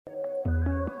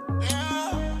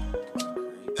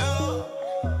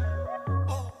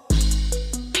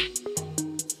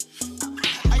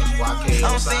I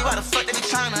don't see why the fuck they be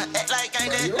trying to act like I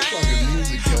ain't that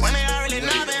thing. When they already know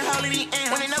I've been holding the end.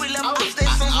 When they know we left off stage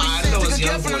since we sit. Took a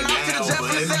girl from the north to the jet from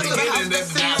the south to the house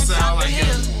that's sitting on top of the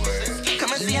hill.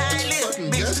 Come and see how I live,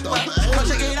 bitch. Come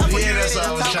check it out for you. That's all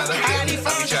I was trying to do. I need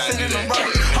phones sitting in the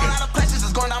road. Whole lot of questions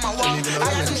is going down my wall. I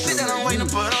got some shit that I'm waiting to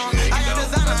put on. I got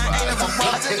designer, I ain't never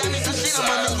bought. I just got me some shit on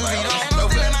my niggas, you know. Ain't no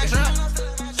still in my trap.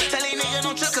 Tell these niggas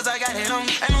don't trip cause I got it on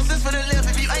me. Ain't no sense for the live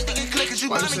if you ain't thinking click cause you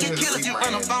bound to get killed if you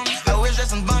run up on me. I wish that's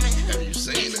some bumming. Have you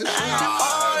seen this? I got a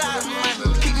whole lot of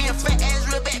money. Keep me a fat ass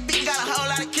real bad bitch. Got a whole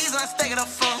lot of keys and I stack it up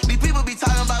for 'em. These people be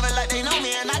talking about me like they know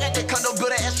me. And I got that condo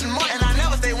built an extra more. And I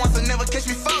never stay once and never catch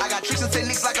me fuck. I got tricks and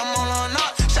techniques like I'm on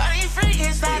up. Shawty ain't free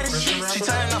inside the sheets. She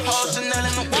turning up whole Chanel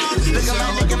in the wall. Look at my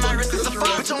neck and my wrist is a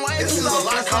fuck. Bitch, I'm white. This is a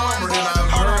lot calmer than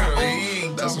I've heard.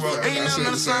 Ain't never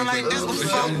met a son like this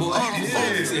before.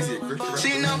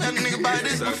 She know that nigga about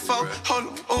this before. Hold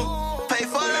on, pay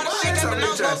for a lot of shit, got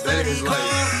no stuff for these clothes.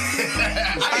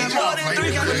 I ain't more than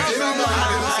 3 got no stuff.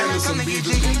 I come to get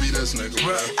jiggy.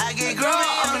 I get growing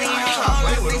on these all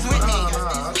the things with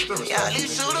me. Y'all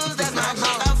these shooters, that's my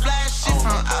mouth. I flash shit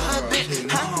from out her bitch. These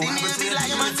niggas be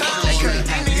liking my tongue. They crazy.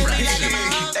 These niggas be liking my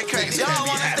heart. They crazy. Y'all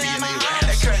wanna stay in my heart.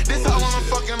 They crazy. This how I'm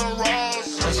fucking a Rolls.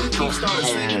 She keeps starting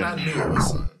singing, I knew it was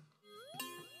something.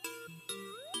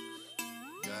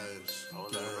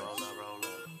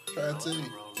 Try to tell you,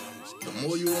 the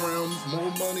more you around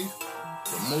more money,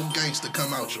 the more gangster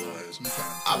come out your ass.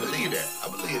 I believe that. I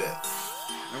believe that.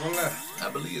 I'm gonna lie. I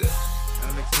believe that.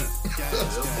 That makes sense.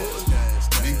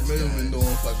 Big Mill been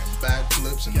doing fucking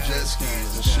backflips and jet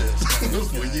skis and shit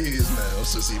for years now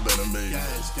since he been a millionaire.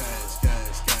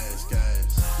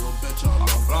 We'll bet y'all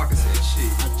I'm blocking that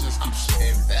shit. I just keep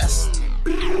Investing.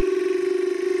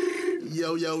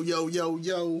 Yo.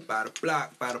 By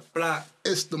the block.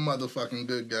 It's the motherfucking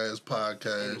Good Guys And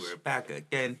Podcast, we're back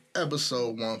again.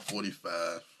 episode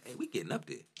 145. Hey, we getting up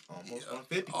there. almost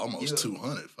 150. Almost Yeah.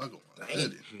 200. Fucking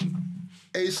 150.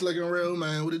 Hey, Slick and Real,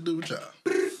 man. What it do with y'all?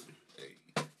 Hey,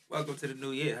 welcome to the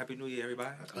new year. Happy New Year,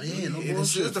 everybody. Oh, yeah, no Yeah, this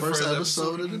bullshit. is the First first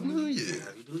episode of the episode. new year.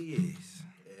 Happy New Year's.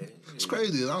 It's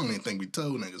crazy. I don't even think we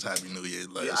told niggas Happy New Year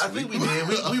last Yeah, I think we did.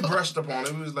 We brushed up on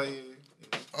it. We was like,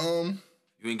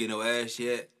 You ain't get no ass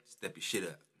yet, step your shit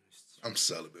up. I'm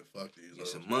celibate. Fuck these. Get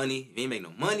some money. If you ain't make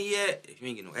no money yet, if you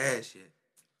ain't get no ass yet.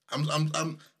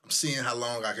 I'm seeing how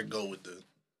long I could go with the,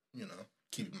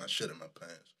 keeping my shit in my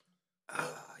pants.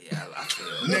 Yeah, I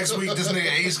feel next week this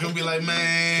nigga Ace gonna be like,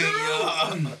 man,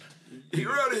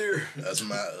 You're out of here. That's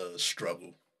my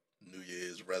struggle. New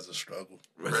Year's rest struggle.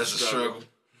 rest of struggle.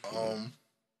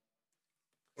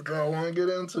 What y'all want to get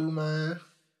into, man?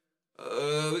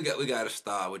 We gotta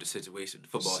start with the situation, the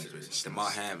football situation, Damar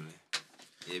Hamlin.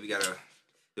 Yeah, we gotta.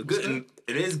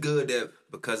 It is good that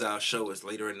because our show is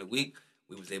later in the week,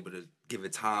 we was able to give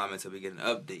it time until we get an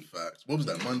update. Facts. What was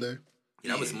that, Monday?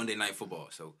 Yeah, that was Monday Night Football.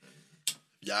 So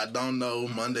Y'all don't know,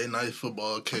 Monday Night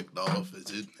Football kicked off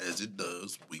as it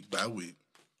does week by week.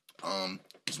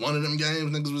 It's one of them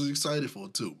games niggas was excited for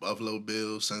too. Buffalo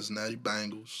Bills, Cincinnati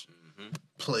Bengals,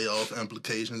 playoff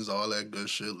implications, all that good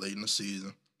shit late in the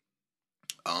season.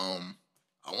 I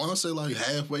want to say like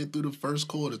halfway through the first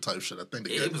quarter type shit. I think the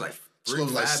game it was like it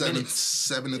was like 5 7 minutes.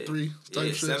 7-3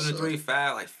 type shit.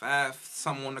 7-3, 5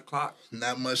 something on the clock.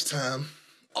 Not much time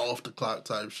off the clock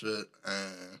type shit.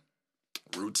 And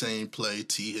routine play.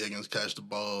 T. Higgins catch the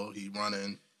ball. He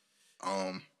running.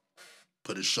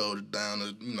 Put his shoulder down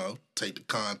to, take the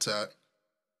contact.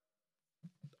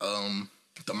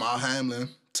 Damar Hamlin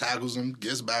tackles him,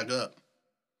 gets back up.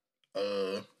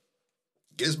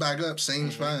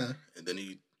 Seems fine, and then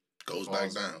he goes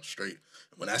back down straight.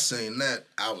 When I seen that,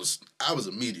 I was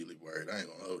immediately worried. I ain't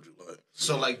gonna hold you, but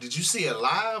So like, did you see it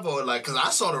live or like? Cause I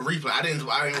saw the replay. I didn't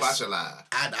watch it live.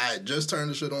 I had just turned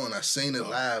the shit on. I seen it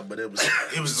live, but it was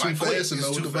was too like fast quick. to know It's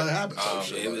what too the fuck fast. happened. Oh,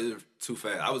 type Yeah, shit. it was too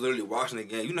fast. I was literally watching the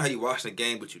game. You know how you watching the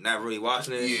game, but you're not really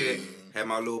watching it and shit. Had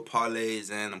my little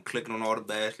parlays and I'm clicking on all the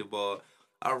basketball.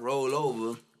 I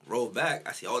roll back.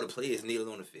 I see all the players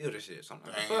kneeling on the field and shit. So I'm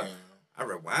like, what the fuck? I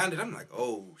rewinded. I'm like,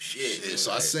 oh, shit. Yeah,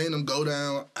 so I seen him go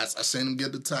down. I seen him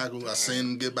get the tackle. I seen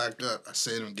him get back up. I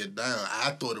seen him get down.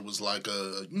 I thought it was like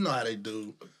you know how they do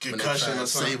when they Concussion try or to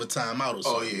something? save a timeout or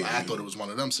something. yeah, I thought it was one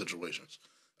of them situations.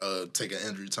 Take an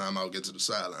injury timeout, get to the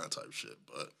sideline type shit.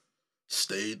 But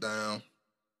stayed down.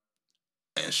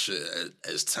 And shit,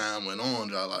 as time went on,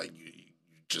 y'all like you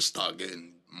just start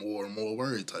getting more and more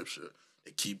worried type shit.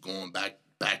 They keep going back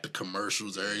to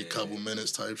commercials every couple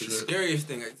minutes type The shit. scariest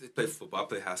thing, I play football. I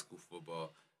play high school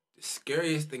football. The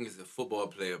scariest thing is a football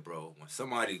player, bro. When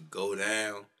somebody go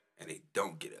down and they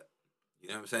don't get up. You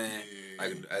know what I'm saying?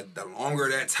 Like the longer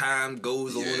that time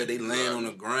goes on that they land on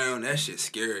the ground, that shit's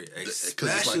scary. Because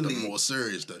it's like the more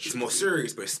serious that shit. It's more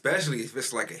serious, but especially if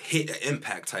it's like a hit, an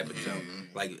impact type of jump.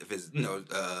 Like if it's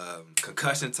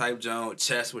concussion type jump,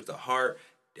 chest with the heart.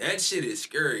 That shit is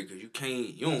scary because you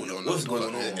don't know what's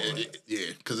going on.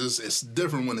 Because it's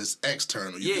different when it's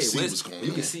external. You can see what's going on.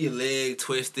 You can see your leg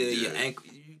twisted, your ankle.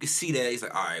 You can see that. He's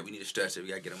like, all right, we need to stretch it. We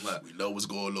got to get him up. We know what's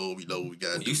going on. We know what we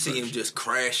got to do. You see him just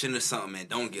crash into something and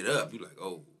don't get up. You like,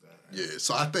 oh. Yeah,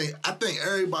 so I think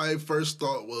everybody first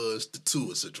thought was the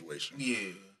Tua situation. Yeah.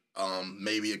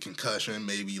 Maybe a concussion.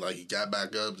 Maybe like he got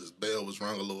back up, his bell was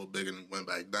rung a little big and went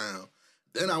back down.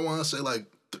 Then I want to say like,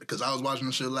 because I was watching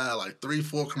the shit live, like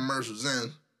 3-4 commercials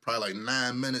in, probably like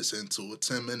 9 minutes into it,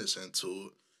 10 minutes into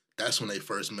it. That's when they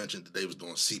first mentioned that they was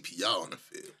doing CPR on the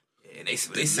field. Yeah, and they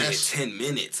said 10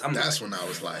 minutes. That's when I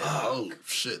was like, oh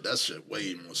shit, that shit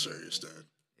way more serious than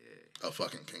a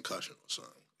fucking concussion or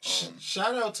something.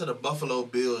 Shout out to the Buffalo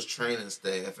Bills training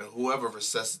staff and whoever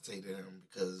resuscitated him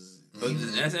because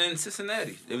that's in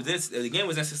Cincinnati. The game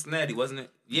was in Cincinnati, wasn't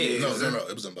it? Yeah. No,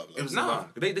 it was in Buffalo.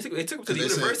 They took him to the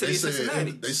University of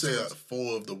Cincinnati. They said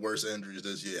 4 of the worst injuries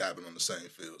this year happened on the same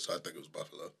field, so I think it was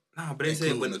Buffalo. No, but they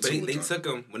said they took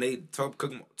him when they took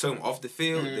him off the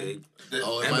field. It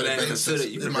might have been considered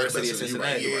University of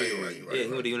Cincinnati. You're right. Yeah,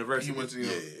 he went to university. He went to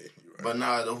But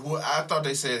I thought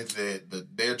they said that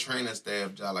their training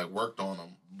staff worked on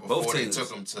them before they took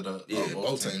them to the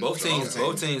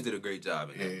both teams did a great job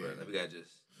in that, bro. We got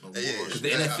just because the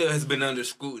NFL has been under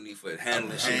scrutiny for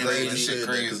handling shit crazy.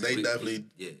 Because they definitely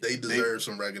they deserve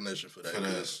some recognition for that.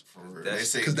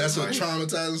 Because that's a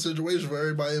traumatizing situation for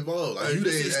everybody involved. Like you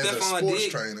did as a sports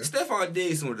trainer. Stephon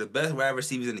Diggs is one of the best wide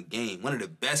receivers in the game. One of the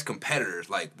best competitors.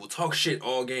 Like will talk shit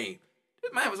all game.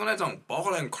 This man was on that joint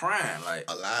balling and crying. Like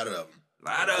a lot of them.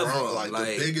 Like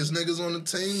the biggest niggas on the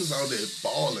team was out there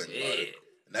balling. Yeah. Like,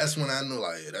 and that's when I knew,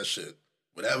 that shit,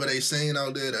 whatever they seen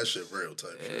out there, that shit real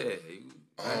type shit.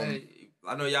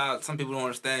 I know y'all, some people don't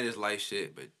understand this life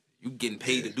shit, but you getting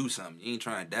paid to do something. You ain't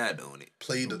trying to die doing it.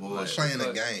 Playing the game. Let's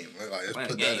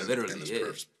put that in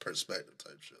this perspective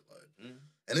type shit.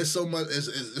 And it's so much,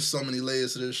 it's so many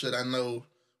layers to this shit. I know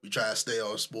we try to stay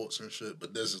off sports and shit,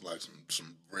 but this is like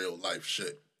some real life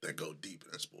shit that go deeper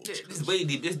than sports. Yeah, it's way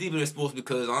deep. It's deeper than sports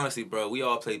because honestly, bro, we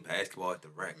all play basketball at the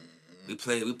rec. We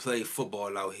play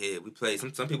football out here. We play.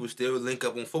 Some people still link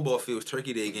up on football fields,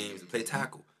 Turkey Day games, and play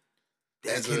tackle.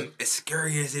 As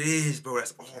scary as it is, bro,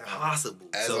 that's all possible.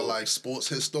 As a sports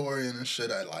historian and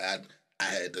shit, I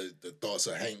had the thoughts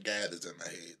of Hank Gathers in my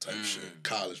head type shit.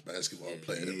 College basketball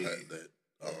player that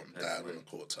died on the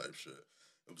court type shit.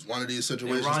 It was one of these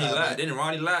situations. Didn't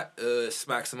Ronnie Lott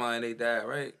smack somebody and they died,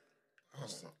 right?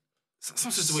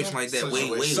 Some situation like that. Way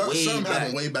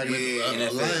back. Way back in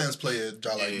the Lions player,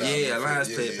 Lions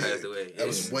player passed away. That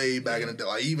was way back in the day.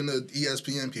 Like even the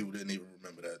ESPN people didn't even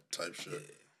remember that type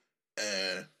shit.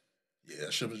 And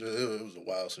that shit was it was a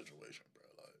wild situation,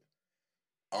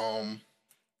 bro.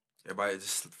 Everybody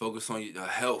just focus on your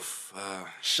health.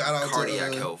 Shout out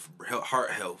cardiac health, heart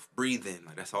health, breathing.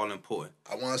 That's all important.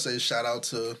 I want to say shout out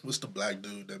to what's the black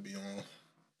dude that be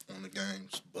on the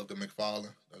games, Booker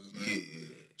McFarlane. That's his name. Yeah.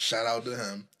 Shout out to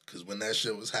him because when that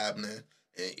shit was happening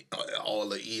and all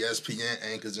the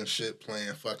ESPN anchors and shit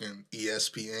playing fucking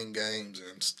ESPN games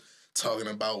and talking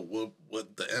about what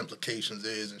the implications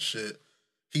is and shit.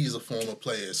 He's a former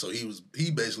player, so he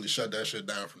basically shut that shit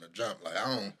down from the jump. Like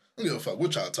I don't give a fuck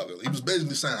what y'all talking about. He was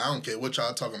basically saying, I don't care what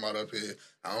y'all talking about up here.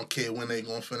 I don't care when they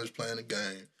gonna finish playing the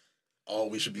game.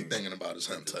 All we should be thinking about is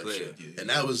him type shit. And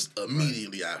that was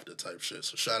immediately after type shit.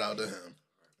 So shout out to him.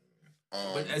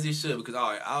 But as he should, because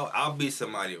I'll be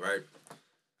somebody, right?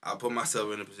 I'll put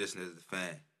myself in a position as a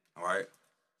fan, all right?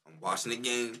 I'm watching the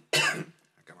game. I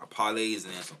got my parlays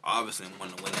in, so obviously I'm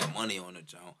wanting to win that money on the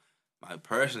jump.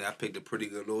 Personally, I picked a pretty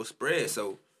good little spread,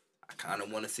 so I kind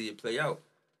of want to see it play out.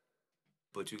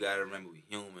 But you got to remember, we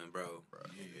human, bro.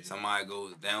 If somebody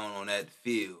goes down on that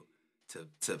field, to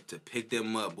pick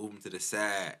them up, move them to the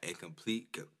side, and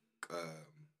complete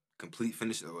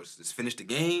finish or just finish the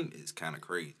game is kind of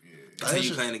crazy. Until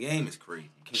you playing the game is crazy.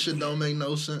 Shit don't make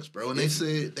no sense, bro. And they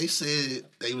said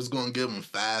they was gonna give them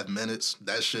 5 minutes.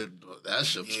 That shit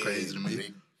was crazy to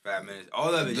me. 5 minutes,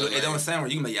 all of it. It don't sound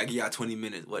right. You can make, I give y'all 20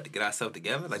 minutes. What, to get ourselves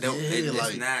together? Like that.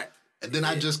 It's not. And then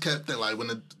I just kept thinking, like, when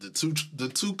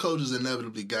the two coaches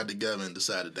inevitably got together and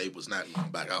decided they was not going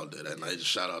back out there that night. Just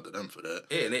shout out to them for that.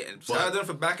 Yeah, and shout out to them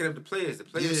for backing up the players. The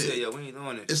players said, yo, we ain't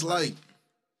doing this. It's like,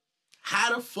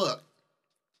 how the fuck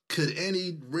could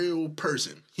any real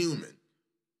person, human,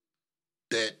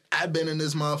 that I've been in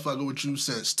this motherfucker with you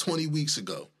since 20 weeks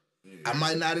ago, I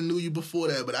might not have knew you before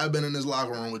that, but I've been in this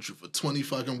locker room with you for 20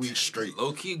 fucking weeks straight.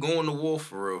 Low key going to war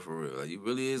for real. Like, you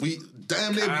really is. We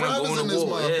damn near brothers in this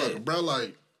motherfucker, bro.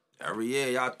 Like every year,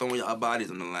 y'all throwing y'all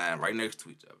bodies on the line right next to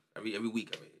each other. Every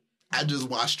week. I just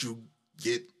watched you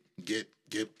get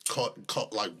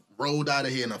caught, like rolled out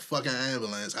of here in a fucking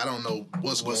ambulance. I don't know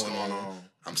what's going on.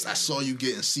 I saw you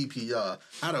getting CPR.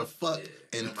 How the fuck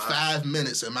in 5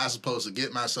 minutes am I supposed to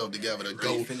get myself together to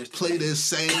go play this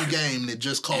same game that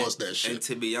just caused that shit? And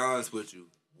to be honest with you,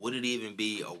 would it even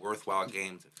be a worthwhile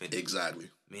game to finish? Exactly.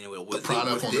 Meaning the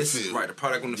product on the field. Right, the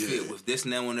product on the field. With this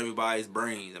now on everybody's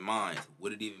brains and minds,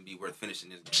 would it even be worth finishing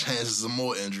this game? Chances of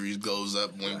more injuries goes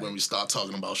up when we start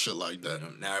talking about shit like that.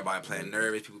 Now everybody playing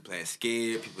nervous, people playing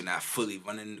scared, people not fully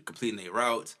completing their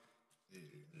routes.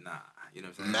 Nah. You know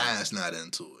what I'm saying? Man's not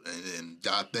into it, and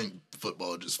y'all think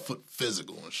football just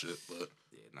physical and shit, but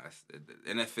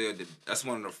the NFL. That's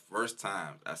one of the first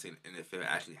times I've seen the NFL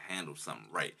actually handle something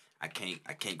right. I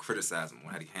can't criticize them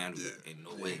on how they handle it in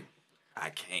no way.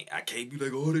 I can't be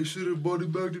like, oh, they should have brought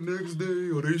it back the next day,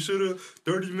 or they should have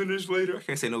 30 minutes later. I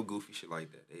can't say no goofy shit like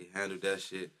that. They handled that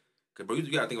shit. Cause bro, you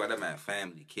gotta think about that, man.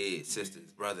 Family, kids, sisters,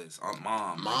 brothers,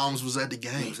 mom. Moms was at the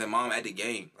game. You know what I'm saying? Mom at the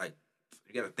game, like.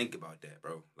 You gotta think about that,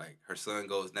 bro. Like, her son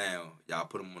goes down, y'all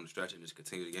put him on the stretcher and just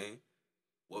continue the game.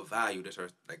 What value does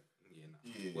what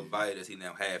value does he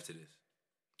now have to this?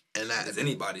 And does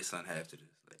anybody's son have to this?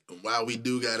 Like, while we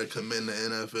do gotta commend the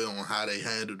NFL on how they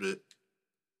handled it,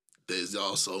 there's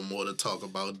also more to talk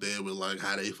about there with like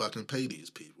how they fucking pay these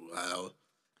people. How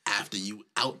after you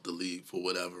out the league for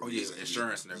whatever reason.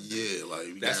 Insurance and everything. Yeah,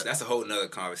 like that's a whole nother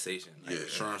conversation. Like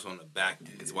insurance on the back.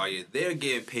 Because while you're there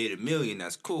getting paid $1 million,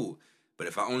 that's cool. But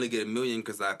if I only get $1 million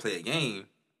because I play a game,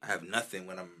 I have nothing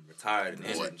when I'm retired and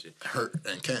injured and shit. Hurt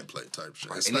and can't play type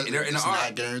shit. It's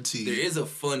not guaranteed. There is a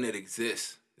fund that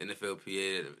exists in the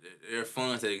NFLPA. There are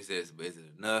funds that exist, but is it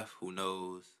enough? Who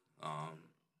knows?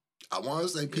 I want to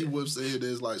say people have said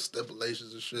there's like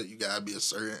stipulations and shit. You gotta be a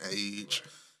certain age.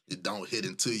 It don't hit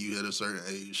until you hit a certain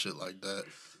age, shit like that.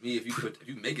 To me, if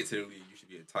you make it to the league, you should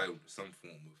be entitled to some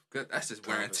form of. Cause that's just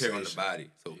wear and tear on the body.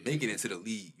 So making it to the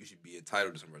league, you should be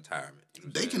entitled to some retirement. You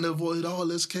know they can avoid all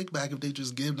this kickback if they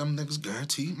just give them niggas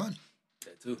guaranteed money.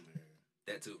 That too.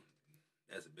 That's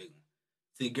a big one.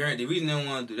 See, the reason they don't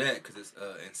want to do that because it's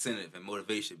incentive and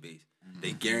motivation based. Mm-hmm.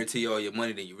 They guarantee all your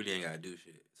money, then you really ain't gotta do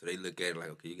shit. So they look at it like,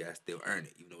 okay, you gotta still earn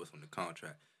it, even though it's on the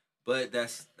contract. But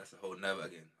that's a whole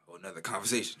nother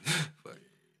conversation. But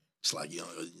it's like,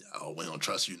 we don't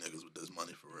trust you niggas with this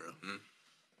money for real.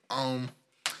 Mm-hmm.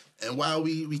 And while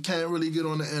we can't really get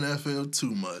on the NFL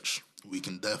too much, we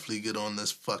can definitely get on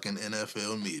this fucking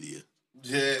NFL media.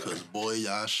 Yeah. Because, boy,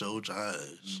 y'all showed y'all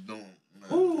ass.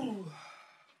 Man,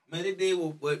 they did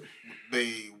what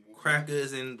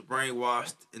crackers and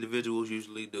brainwashed individuals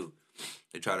usually do.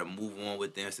 They try to move on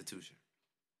with the institution.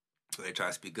 So they try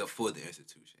to speak up for the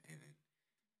institution.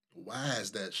 Why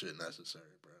is that shit necessary,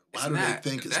 bro? Why do they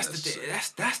think it's necessary?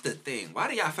 That's the thing. Why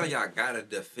do y'all feel like y'all gotta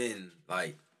defend,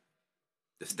 like,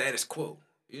 the status quo?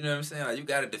 You know what I'm saying? Like, you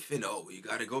gotta defend, you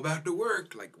gotta go back to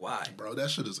work. Like, why? Bro, that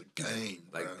shit is a game,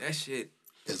 bro. Like, that shit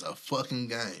is a fucking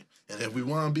game. And if we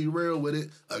want to be real with it,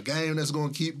 a game that's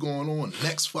gonna keep going on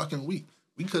next fucking week.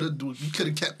 We could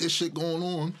have kept this shit going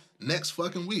on next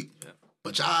fucking week. Yeah.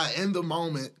 But y'all, in the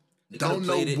moment, don't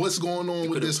know what's going on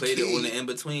with this kid. Played it on the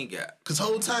in-between gap. Because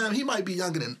whole time, he might be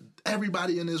younger than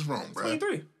everybody in this room, bro.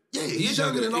 23. Yeah, he's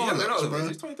younger than all of us, bro.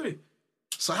 He's 23.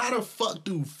 So how the fuck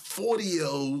do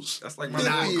 40-year-olds... That's like my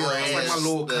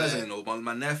little cousin or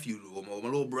my nephew or my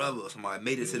little brother or somebody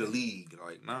made it to the league.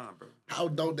 Like, nah, bro. How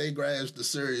don't they grasp the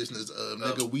seriousness of,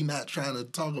 nigga, we not trying to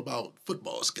talk about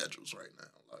football schedules right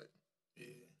now. Like,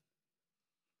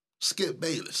 Skip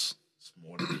Bayless. It's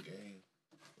more than a game.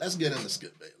 Let's get into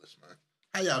Skip Bayless, man.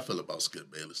 How y'all feel about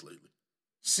Skip Bayless lately?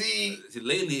 See,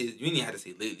 lately, you ain't have to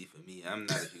say lately for me. I'm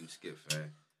not a huge Skip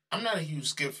fan. I'm not a huge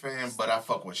Skip fan, but I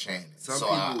fuck with Shannon.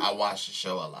 I watch the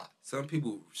show a lot. Some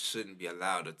people shouldn't be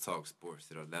allowed to talk sports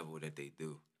to the level that they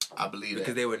do. I believe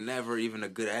because they were never even a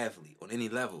good athlete on any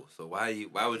level. So why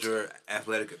would your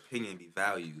athletic opinion be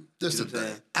valued? That's the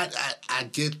thing. I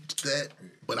get that,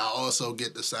 but I also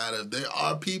get the side of there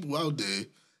are people out there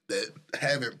that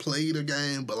haven't played a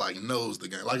game but like knows the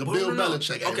game. Like Bill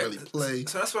Belichick ain't really play.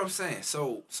 So that's what I'm saying.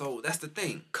 So that's the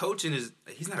thing. Coaching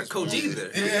he's not a coach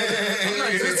either. I'm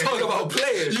not just talking about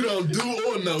players. You don't do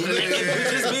or know. You're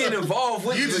just being involved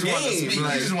with the game.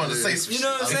 Like, you just want to say some shit. You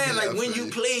know what I'm saying? Like when you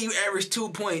play, you average 2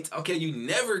 points. Okay, you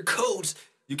never coach.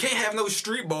 You can't have no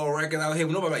street ball record out here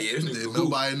with nobody like, this nigga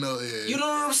nobody know. Yeah. You know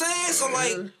what I'm saying? So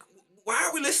like, why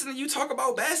are we listening to you talk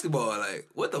about basketball? Like,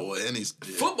 what the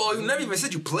football? You never even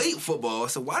said you played football,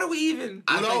 so why do we even?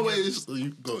 Go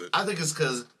ahead. I think it's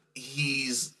because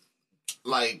he's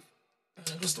like,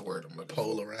 what's the word I'm looking for?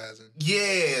 Polarizing.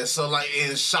 Yeah, so like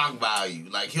in shock value,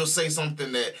 like he'll say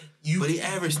something that you. But he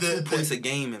averaged 2 points a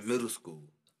game in middle school.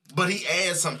 But he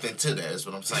adds something to that. Is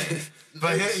what I'm saying.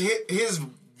 But his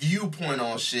viewpoint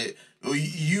on shit,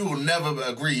 you will never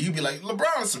agree. You be like,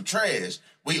 LeBron is some trash.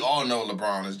 We all know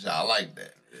LeBron is I like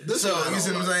that. So you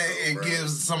see what I'm saying? It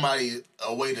gives somebody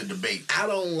a way to debate. I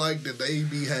don't like that they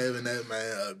be having that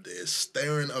man up there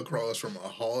staring across from a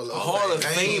Hall of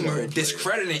Famer,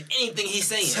 discrediting anything he's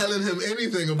saying, telling him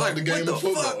anything about the game of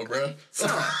football, bro.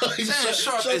 Shannon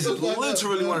Sharp is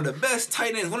literally one of the best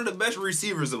tight ends, one of the best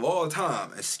receivers of all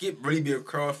time, and Skip really be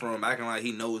across from him, acting like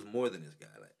he knows more than this guy.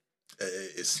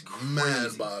 It's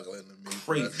mind-boggling to me.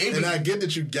 Crazy. And I get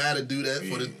that you gotta do that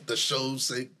for the show's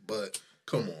sake, but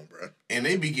come on, bro. And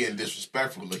they be getting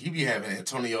disrespectful. Like, he be having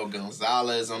Antonio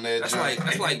Gonzalez on that.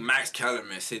 That's like Max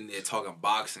Kellerman sitting there talking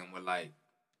boxing with like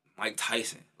Mike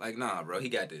Tyson. Like, nah, bro, he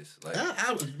got this. Like,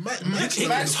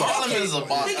 Max Kellerman is a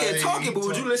boxer. He can talking, but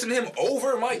would you listen to him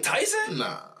over Mike Tyson?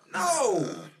 Nah. No.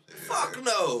 Fuck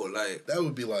no. Like, that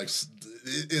would be like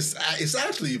it's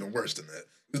actually even worse than that.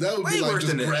 That would way be like worse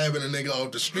just than grabbing a nigga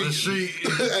off the street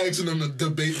asking him to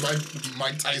debate like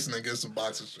Mike Tyson against some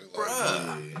boxing shit. Like,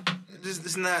 bruh,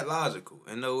 it's not logical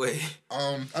in no way.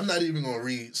 I'm not even gonna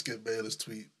read Skip Bayless'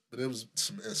 tweet, but it was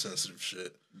some insensitive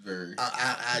shit. Very.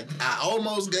 I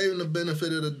almost gave him the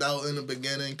benefit of the doubt in the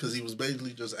beginning because he was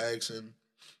basically just asking,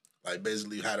 like,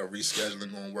 basically how the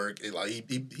rescheduling gonna work. It, like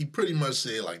he pretty much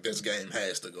said like this game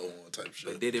has to go on type shit.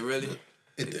 But did it really?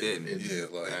 It didn't. Yeah,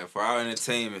 like for our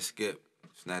entertainment, Skip.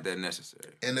 It's not that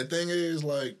necessary. And the thing is,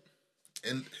 like,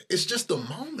 and it's just the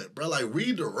moment, bro. Like,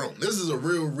 read the room. This is a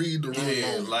real read the room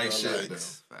moment. Like shit,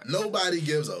 like, nobody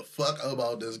gives a fuck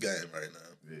about this game right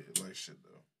now. Yeah, like shit,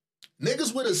 though.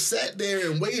 Niggas would have sat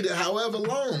there and waited however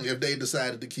long if they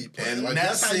decided to keep playing. And like,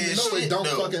 that's how you know it don't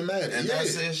fucking matter. And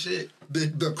that's that shit.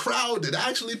 The crowd that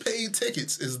actually paid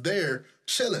tickets is there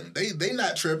chilling. They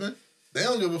not tripping. They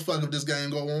don't give a fuck if this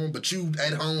game go on, but you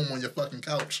at home on your fucking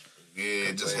couch.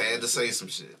 Yeah, just had to say some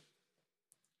shit.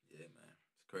 Yeah, man,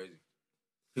 it's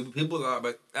crazy. People are,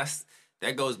 but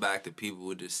that goes back to people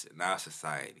who just in our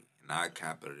society, in our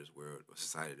capitalist world or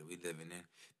society that we living in.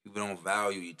 People don't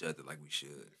value each other like we should.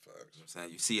 You know what I'm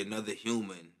saying? You see another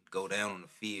human go down on the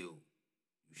field,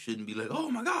 you shouldn't be like,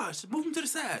 oh my gosh, move him to the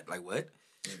side. Like what?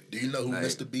 Do you know who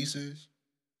Mr. Beast is?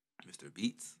 Mr.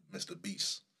 Beats? Mr.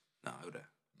 Beast. No, who that?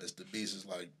 Mr. Beast is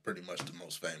like pretty much the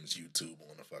most famous YouTuber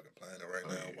on the fucking planet right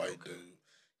now. White dude.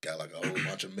 Got like a whole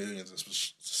bunch of millions of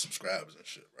subscribers and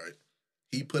shit, right?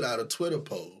 He put out a Twitter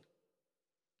poll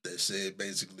that said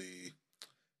basically,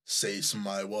 say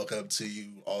somebody walk up to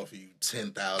you, offer you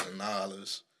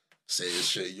 $10,000, say this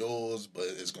shit yours, but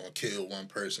it's gonna kill one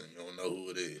person. You don't know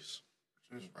who it is.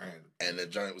 Just random. And the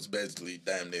joint was basically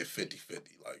damn near 50-50,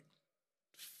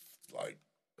 like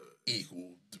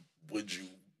equal. Would you?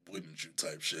 Wouldn't you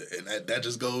type shit. And that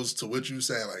just goes to what you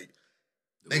saying, like,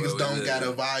 niggas don't got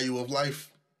a value of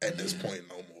life at this point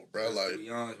no more, bro. Like, to be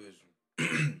honest with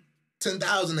you,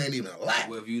 10,000 ain't even a lot.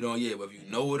 Whether you don't, whether you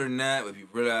know it or not, whether you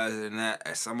realize it or not,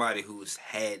 as somebody who's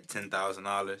had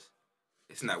 $10,000,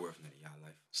 it's not worth it in y'all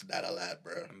life. It's not a lot,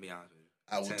 bro. I'm be honest with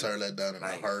you. I will turn that down in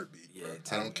a heartbeat, yeah, bro.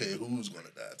 I don't care who's gonna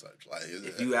die type. Like,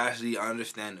 if you actually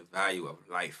understand the value of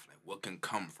life, like what can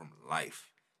come from life,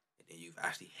 and you've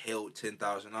actually held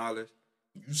 $10,000.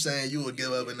 You saying you would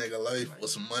give up a nigga life with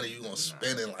some money you gonna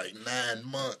spend in like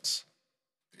 9 months?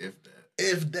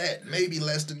 If that, maybe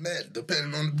less than that,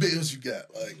 depending on the bills you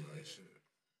got. Like,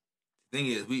 the thing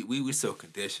is, we so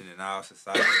conditioned in our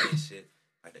society and shit,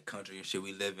 like the country and shit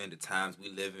we live in, the times we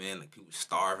live in, like people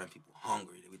starving, people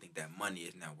hungry, that we think that money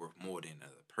is not worth more than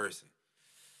another person.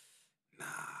 Nah,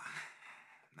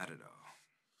 not at all.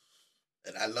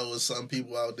 And I know there's some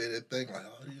people out there that think like,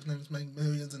 oh, these niggas make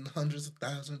millions and hundreds of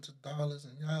thousands of dollars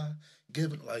and y'all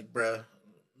give it like, bruh,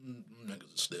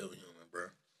 niggas are still human,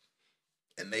 bruh.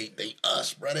 And they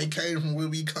us, bruh. They came from where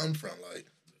we come from. Like,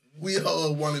 we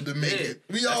all wanted to make it.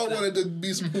 We all wanted to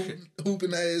be some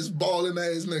hooping ass, balling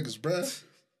ass niggas, bruh.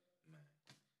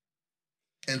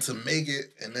 And to make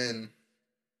it and then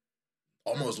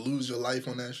almost lose your life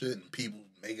on that shit and people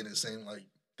making it seem like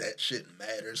that shit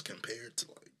matters compared to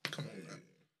like, come on, man.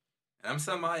 And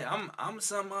I'm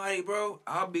somebody, bro.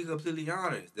 I'll be completely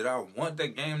honest. Did I want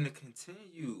that game to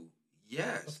continue?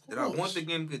 Yes. Did I want the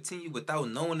game to continue without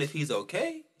knowing if he's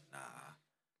okay? Nah,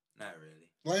 not really.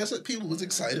 Like I said, people was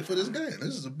excited for this game.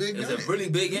 This is a big game. It's a really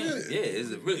big game. Yeah,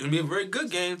 it'll be a very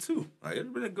good game too. Like, it's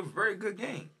been a very good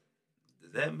game.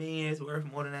 Does that mean it's worth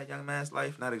more than that young man's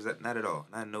life? Not at all.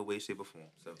 Not in no way, shape, or form.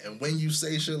 So. And when you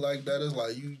say shit like that, it's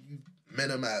like you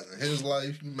minimizing his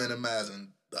life, you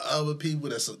minimizing the other people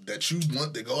that you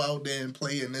want to go out there and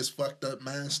play in this fucked up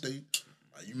mind state.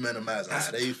 Like you minimizing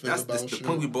how they feel about shit. The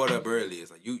point we brought up earlier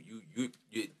is like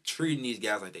you're treating these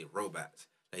guys like they robots.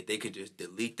 Like they could just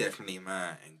delete that from their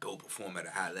mind and go perform at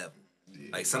a high level. Yeah.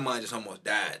 Like somebody just almost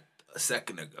died a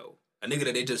second ago. A nigga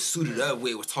that they just suited up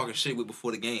with was talking shit with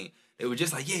before the game. They were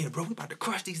just like, yeah, bro, we about to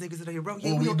crush these niggas today, bro.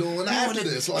 Yeah, what we doing after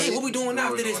this? Like, yeah, what we doing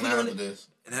after this?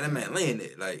 And then that man laying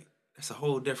there. Like, that's a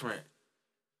whole different,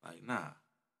 like, nah.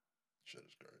 Shit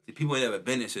is crazy. See, people ain't never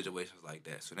been in situations like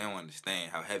that, so they don't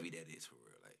understand how heavy that is for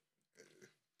real.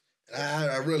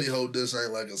 Like, I really hope this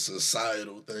ain't like a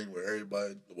societal thing where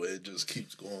everybody, the way it just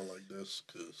keeps going like this,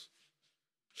 because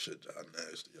shit, y'all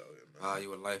nasty out here, man.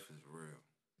 Value of life is real.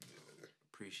 Yeah.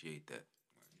 Appreciate that.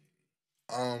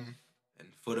 And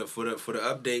for the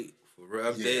update,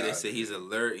 they say he's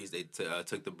alert. They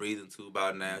took the breathing tube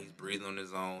out now. He's breathing on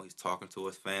his own. He's talking to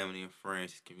his family and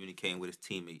friends. He's communicating with his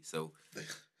teammates. So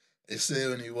they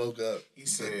said when he woke up, he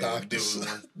said, the doctor,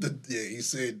 he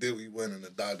said, "Did we win?" And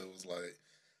the doctor was like,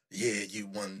 "Yeah, you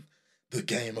won the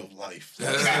game of life."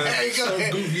 Some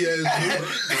goofy ass dude.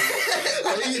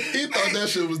 He thought that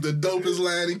shit was the dopest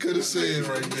line he could have said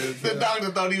right there. The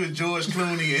doctor thought he was George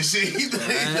Clooney and shit. He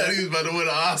thought he was about to win an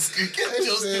Oscar.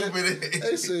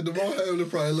 They said the Mo Hamlin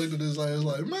probably looked at his line and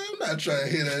was like, "Man, I'm not trying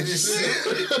to hear that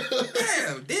shit."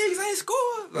 Damn, Diggs ain't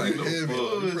scored. Like,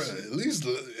 at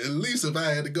least if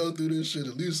I had to go through this shit,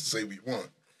 at least say we won.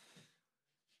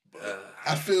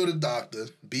 I feel the doctor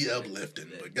be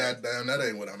uplifting, but goddamn, that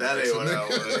ain't what I'm. That ain't what I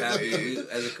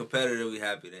want. As a competitor, we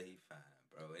happy that he fine,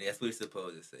 bro, and that's what he's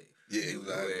supposed to say. Yeah,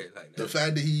 exactly. Like the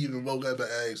fact that he even woke up and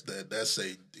asked that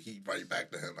say he right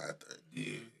back to him. I think.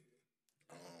 Yeah.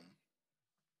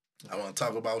 I want to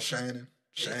talk about Shannon.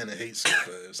 Shannon hates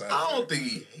it. I don't think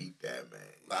he hate that,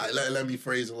 man. Let me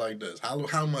phrase it like this: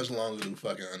 How much longer do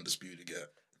fucking Undisputed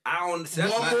get? I don't.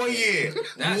 One more year.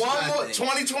 One more.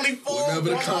 2024. Whenever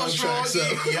the contract's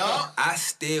up. Yup. I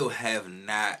still have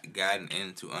not gotten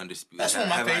into Undisputed. That's one of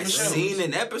my favorite shows. I've seen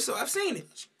an episode. I've seen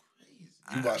it.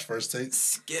 You watched First Take?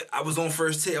 Skip. I was on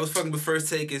First Take. I was fucking with First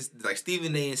Take. It's like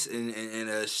Stephen A.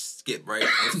 and Skip, right?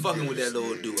 I was fucking with that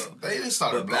little duo. They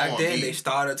started blowing back then, me. They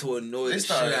started to annoy the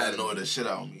shit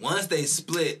out of me. Once they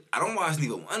split, I don't watch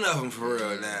neither one of them for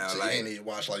real now. So like, you ain't even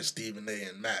watch like Stephen A.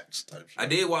 and Max type shit. I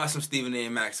did watch some Stephen A.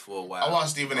 and Max for a while. I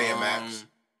watched Stephen A. and Max.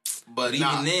 But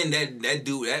even then, that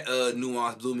dude, that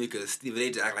nuance blew me because Stephen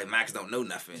A. just act like Max don't know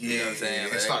nothing. Yeah, you know what I'm saying?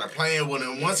 They started playing with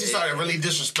him. Once he started really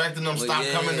disrespecting them, stopped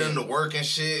coming in to work and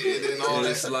shit, and all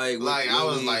that.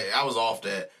 I was off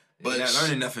that. But not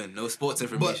learning nothing, no sports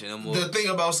information no more. The thing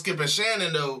about Skip and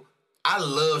Shannon though, I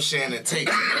love Shannon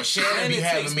takes. Shannon be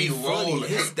having me rolling.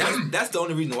 That's the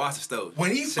only reason to watch the stove.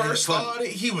 When he first started,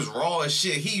 he was raw as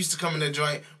shit. He used to come in the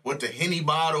joint with the Henny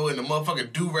bottle and the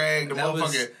motherfucking do-rag, I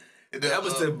think that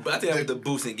was the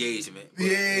boost engagement.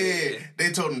 Yeah,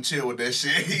 they told him to chill with that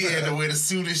shit. He had to wear the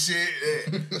suit and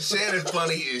shit. Shannon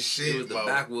funny as shit. It was the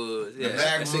backwoods. Yeah,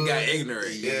 that shit got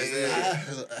ignorant. Yeah.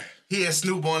 He had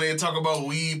Snoop on there talking about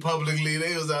weed publicly.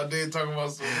 They was out there talking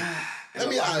about some.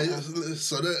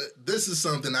 This is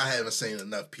something I haven't seen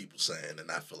enough people saying,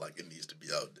 and I feel like it needs to be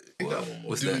out there.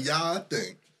 Do y'all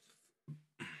think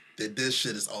that this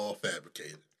shit is all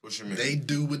fabricated? What you mean? They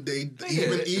do what they do.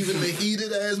 Even the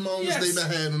heated ass moments they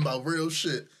been having about real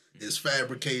shit is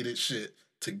fabricated shit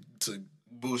to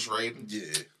boost ratings. Yeah,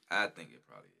 I think it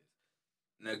probably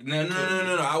is.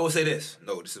 No. I will say this.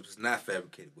 No, this was not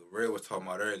fabricated. What Red was talking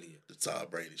about earlier. The Tom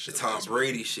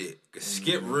Brady shit. Cause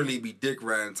Skip really be dick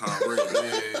riding Tom Brady,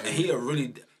 and he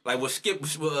really. Like what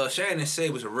Shannon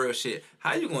said was a real shit.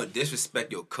 How you gonna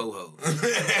disrespect your co-host?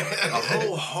 A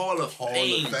whole Hall of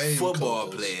Fame football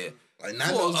player. Like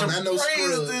not no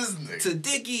scrub. To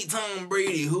dick eat Tom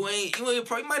Brady, who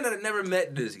probably might not have never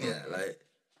met this guy. Like,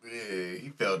 yeah, he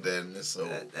felt that in his soul.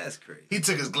 That's crazy. He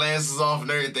took his glasses off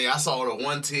and everything. I saw the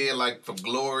one tear like from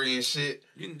Glory and shit.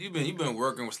 You've been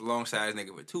working with alongside this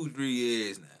nigga for 2-3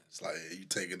 years now. It's like you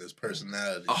taking his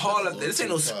personality. A Hall of this ain't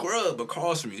no scrub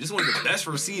across from you. This is one of the best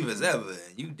receivers ever,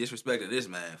 and you disrespected this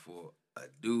man for a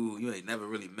dude you ain't never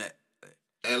really met.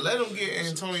 And let him get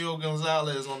Antonio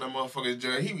Gonzalez on that motherfucking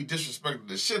journey. He be disrespecting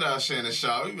the shit out of Shannon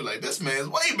Sharp. He be like, this man's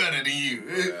way better than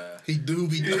you. He do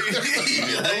be doing that.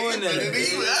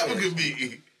 He ever could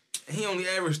be. He only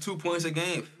averaged 2 points a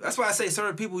game. That's why I say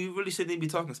certain people you really shouldn't be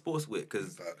talking sports with,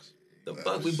 because The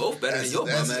fuck, we both better than your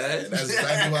bum ass. That's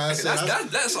exactly why I said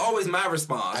that's always my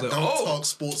response. I don't talk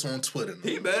sports on Twitter.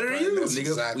 He better than you, nigga.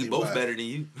 Exactly we both better than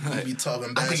you. You be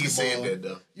talking basketball. I think you said that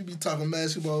though. You be talking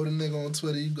basketball with a nigga on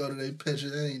Twitter. You go to their picture,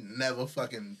 they ain't never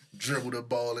fucking dribbled a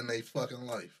ball in their fucking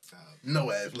life.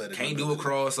 No athletic. Can't do a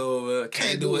crossover.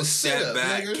 Can't do a step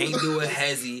back. Can't do a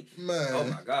hezzy. Man, oh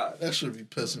my god, that should be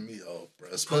pissing me off, bro.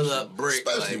 Pull up brick,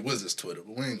 especially Wizards Twitter,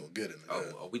 but we ain't gonna get into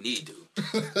that. Oh, we need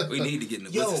to. We need to get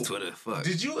into Wizards Twitter. Fuck.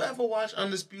 Did you ever watch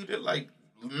Undisputed? Like,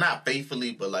 not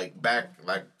faithfully, but like back,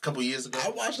 like a couple years ago.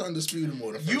 I watched Undisputed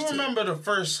more than. You remember the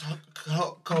first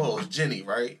co-host, Jenny,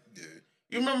 right? Yeah.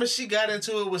 You remember she got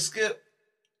into it with Skip,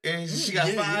 and she got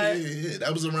fired. Yeah.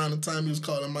 That was around the time he was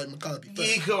calling Mike McCarthy fat.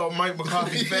 He called Mike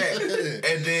McCarthy fat,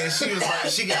 and then she was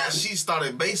like, she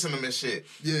started basing him and shit.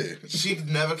 Yeah. She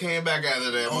never came back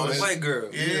after that. Oh, the white girl.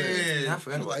 Yeah. I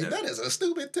forgot about that is a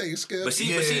stupid thing, Skip.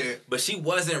 But she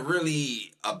wasn't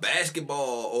really a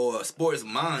basketball or a sports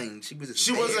mind. She was just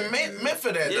she wasn't meant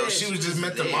for that though. She was just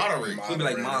meant to moderate. She'd be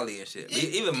like Molly and shit.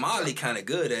 Even Molly kind of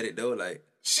good at it though. Like.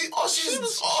 All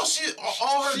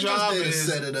her job is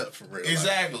set it up for real.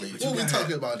 Exactly. What we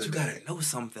talking about today? You gotta know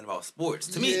something about sports.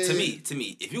 To me,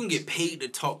 if you can get paid to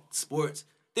talk sports,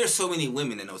 there's so many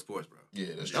women in those sports, bro.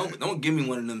 Yeah, that's true. Don't give me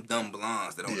one of them dumb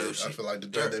blondes that don't know shit. I feel like the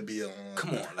dude that be on.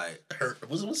 Come on, like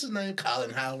what's his name?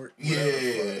 Colin Howard.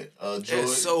 Yeah.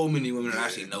 There's so many women that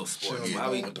actually know sports.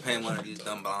 Why we paying one of these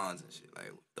dumb blondes and shit?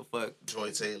 Like what the fuck? Joy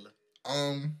Taylor.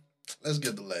 Let's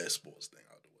get the last sports thing.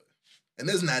 And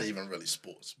it's not even really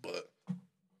sports, but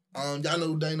y'all know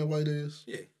who Dana White is?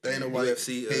 Yeah. Dana White,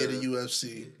 UFC, head of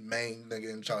UFC, main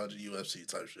nigga in charge of UFC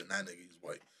type shit. That nigga, he's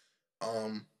white.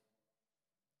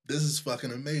 This is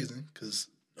fucking amazing because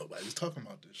nobody's talking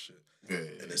about this shit.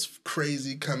 Yeah. And it's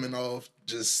crazy coming off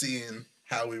just seeing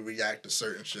how we react to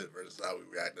certain shit versus how we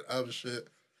react to other shit.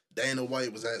 Dana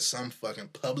White was at some fucking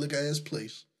public ass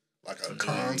place, like a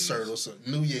concert or some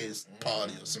New Year's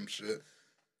party or some shit.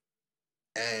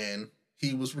 And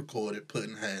he was recorded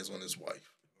putting hands on his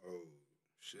wife. Oh,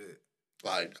 shit.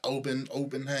 Like, open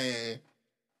hand.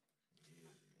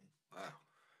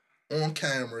 Wow. On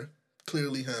camera.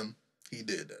 Clearly him. He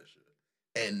did that shit.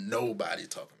 And nobody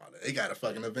talking about it. They got a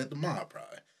fucking event tomorrow,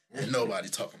 probably. And nobody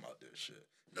talking about this shit.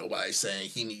 Nobody saying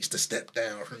he needs to step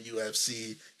down from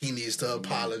UFC. He needs to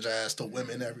apologize to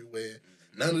women everywhere.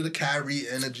 None of the Kyrie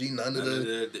energy. None of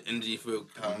the energy for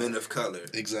men of color.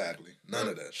 Exactly. None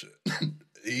of that shit.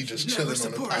 He just chilling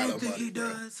on the pile of money. He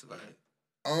does. Like,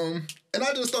 and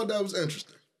I just thought that was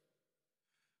interesting.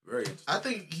 Very interesting. I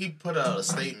think he put out a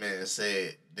statement and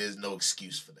said there's no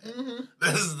excuse for that. Mm-hmm.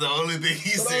 That's the only thing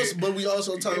he said. But we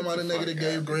also talking about a nigga that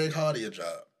gave Greg Hardy a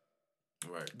job.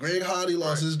 Right. Greg Hardy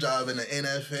lost his job in the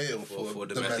NFL for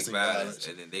domestic violence.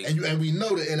 And we know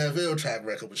the NFL track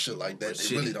record with shit like that.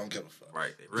 They really don't give a fuck.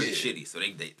 Right. They're really shitty. So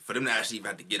they for them to actually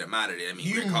have to get him out of there, I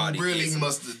mean, Greg Hardy really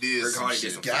must have did Greg Hardy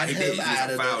some shit. Got him out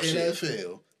of the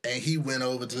NFL, and he went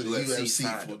over to the UFC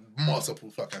for multiple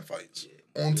fucking fights.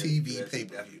 On TV,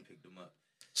 pay-per-view.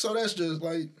 So that's just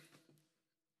like,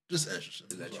 just interesting.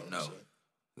 To let you know.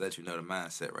 Let you know the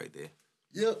mindset right there.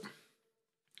 Yep.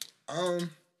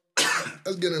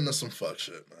 Let's get into some fuck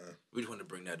shit, man. We just want to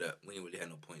bring that up. We ain't really had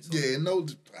no points. Yeah, no,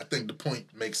 I think the point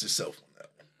makes itself on that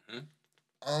one.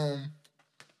 Mm-hmm.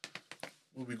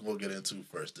 What we gonna get into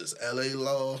first? This LA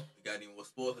law. We got any more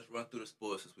sports? Let's run through the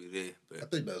sports since we there. I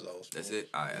think that's all sports. That's it?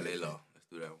 All right, LA law. Let's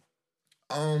do that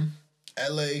one.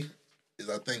 LA is,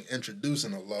 I think,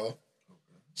 introducing a law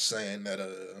saying that,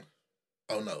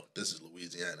 oh no, this is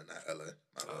Louisiana, not LA.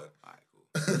 All right,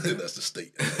 cool. That's the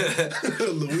state.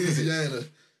 Louisiana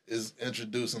is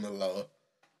introducing a law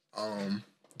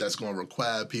that's going to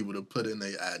require people to put in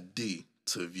their ID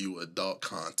to view adult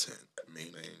content,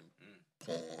 meaning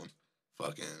porn,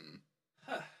 fucking,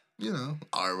 you know,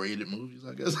 R-rated movies,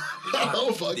 I guess. I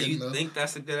don't fucking know. Do you think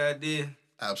that's a good idea?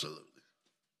 Absolutely.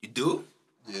 You do?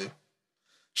 Yeah.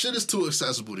 Shit is too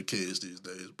accessible to kids these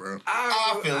days, bro.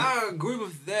 I agree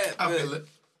with that. I feel it.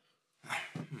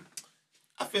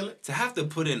 I feel it. To have to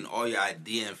put in all your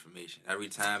ID information every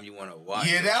time you want to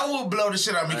watch. Yeah, that will blow the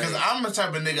shit out of me because I'm the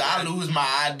type of nigga, I lose my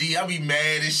ID, I be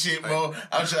mad as shit, bro.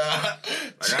 I'm trying. I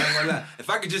ain't gonna lie. If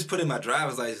I could just put in my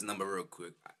driver's license number real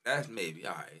quick, that's maybe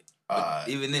all right.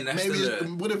 Even then, that's maybe still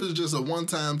what if it's just a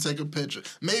one-time take a picture?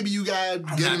 Maybe you gotta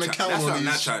get an account that's on what these. I'm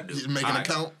not trying to do. Make an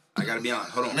account. I gotta be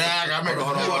honest. Hold on. Nah, I gotta make a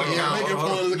porn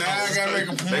account. Now I gotta make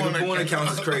a porn account. Making porn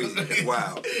accounts is crazy.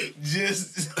 Wow.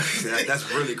 Just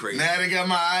That's really crazy. Now they got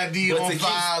my ID on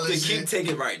file and shit.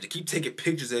 To keep taking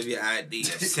pictures of your ID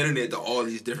and sending it to all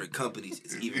these different companies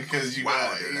is even because you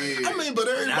wilder. I mean, but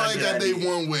everybody got their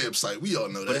one website. We all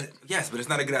know that. But it's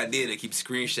not a good idea to keep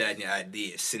screenshotting your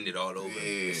ID and send it all over.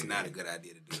 Yeah. It's not a good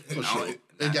idea to do that. For sure.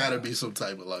 There gotta be some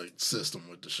type of like system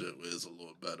with the shit where it's a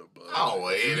little better. But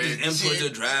input your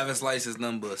driver's license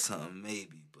number or something,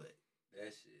 maybe. But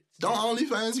that shit. Don't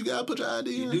OnlyFans you gotta put your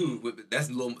ID in? You do. That's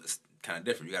a little kind of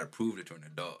different. You gotta prove that you're an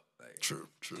adult. True.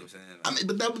 You know what I'm saying? I mean,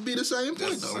 but that would be the same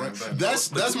point, though, right? That's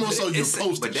more so you're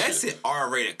posting. But that's it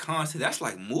R-rated content. That's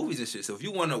like movies and shit. So if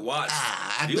you want to watch,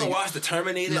 you gonna watch the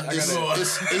Terminator. No,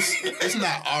 it's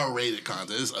not R-rated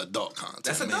content. It's adult content.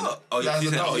 That's adult. That's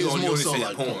adult. You it's only more so see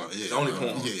like porn. Yeah, it's only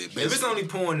porn. Yeah, if it's only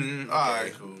porn, okay, all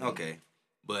right, cool. Okay.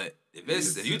 But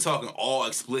if you talking all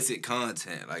explicit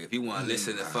content, like if you want to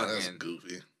listen to fucking, that's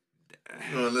goofy.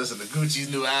 You want to listen to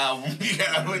Gucci's new album? You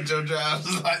gotta put your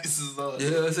driver's license on. You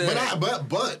know what I'm saying?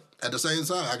 But at the same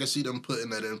time, I can see them putting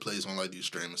that in place on like these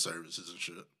streaming services and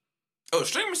shit. Oh,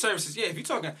 streaming services, yeah. If you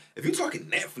talking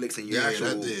Netflix and your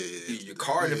your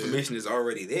card information is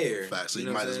already there. Fact, so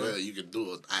you might as well you can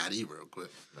do an ID real quick,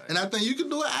 and I think you can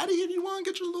do an ID if you want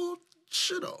to get your little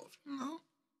shit off. You know.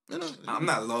 I'm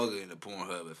not logging into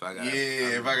Pornhub if I got. Yeah,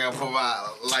 if I got to put my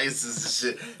license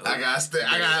and shit, I got.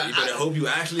 You better hope you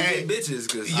actually get bitches,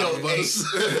 cause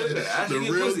the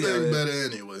real thing better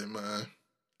anyway, man.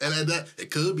 And that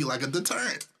it could be like a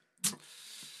deterrent.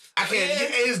 I can't.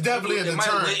 It's definitely a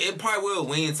deterrent. It probably will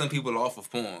wean some people off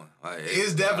of porn. Like,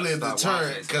 it's definitely a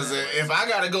deterrent because if I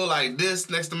gotta go like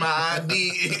this next to my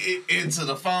ID into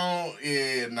the phone,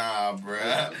 yeah, nah,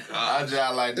 bruh. I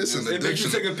just like this. It's an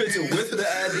addiction. You take a picture with the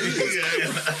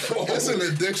ID. It's an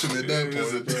addiction at that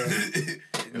point,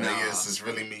 bro. Yes, it's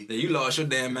really me. Yeah, you lost your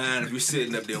damn mind if you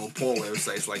sitting up there on porn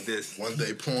websites like this. One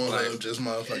day Pornhub just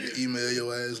motherfucking email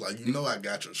your ass like, you know I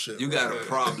got your shit. You got a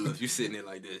problem if you sitting there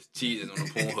like this, cheating on the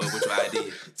Pornhub with your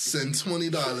ID. Send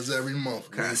 $20 every month.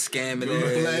 Kind of scamming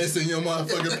ass. Blasting your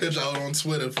motherfucking picture out on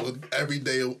Twitter for every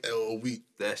day a week.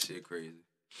 That shit crazy.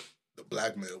 The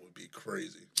blackmail would be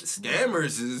crazy. The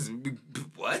scammers is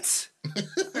what? I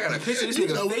got a picture of this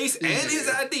nigga's face and his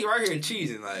ID right here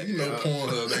cheesing like. You know,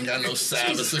 Pornhub ain't got no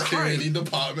cyber security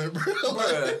department, bro.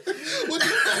 Like, what the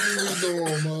fuck is we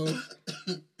doing, man?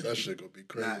 That shit gonna be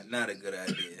crazy. Not a good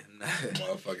idea.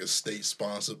 Motherfucking state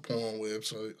sponsored porn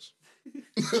websites.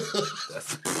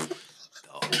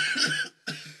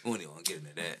 We don't even want to get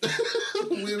into that.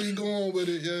 Where we going with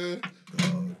it, yeah?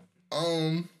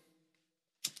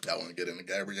 I want to get into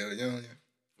Gabrielle Union.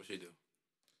 What she do?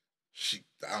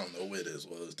 I don't know where this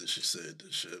was that she said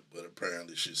this shit, but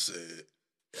apparently she said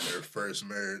in her first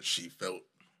marriage she felt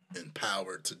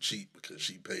empowered to cheat because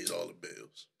she paid all the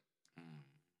bills.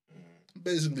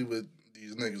 Basically what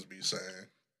these niggas be saying.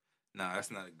 Nah, that's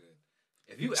not a good.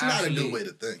 It's not a good way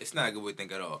to think. It's not a good way to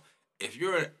think at all. If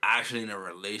you're actually in a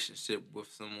relationship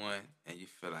with someone and you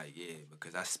feel like, yeah,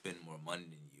 because I spend more money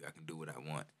than you, I can do what I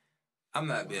want. I'm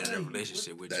not being in a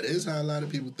relationship with you. That is how a lot of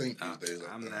people think these days.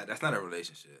 That's not a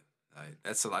relationship. Like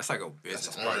it's like a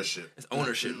business ownership. It's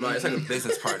ownership, right? It's like a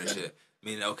business partnership.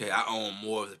 Meaning, okay, I own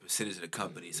more of the percentage of the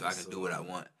company, so I can do what I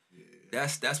want. Yeah.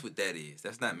 That's what that is.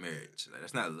 That's not marriage. Like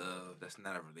that's not love. That's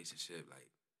not a relationship. Like,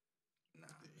 nah.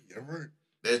 You're right.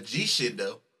 That's G shit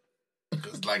though.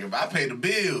 Cause like if I pay the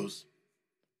bills,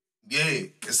 yeah,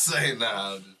 it's saying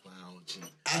nah.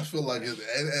 I feel like it,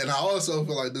 and I also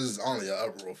feel like this is only an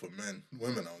uproar for men.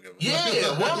 Women don't give a fuck.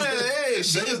 Yeah,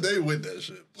 women, they with that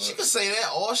shit. But. She can say that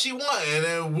all she want, and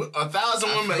then 1,000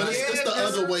 women. But it's the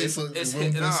other way for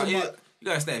you gotta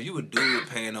understand. If you a dude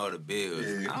paying all the bills,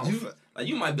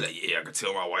 you might be like, yeah, I can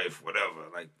tell my wife whatever.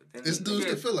 Like, it's dudes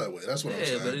that feel that way. That's what I'm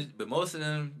saying. But most of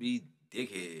them be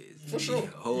dickheads. For sure,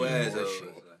 whole ass. For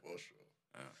sure.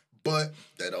 But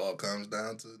that all comes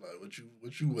down to like what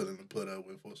you willing to put up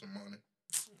with for some money.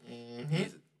 Mm-hmm.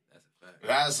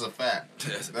 That's a fact.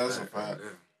 That's a fact.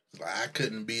 Yeah. Like I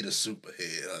couldn't be the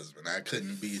superhead husband. I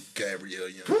couldn't be Gabrielle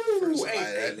Union.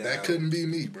 That couldn't be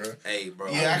me, bro. Hey,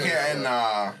 bro. Yeah, I can't.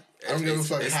 I don't give a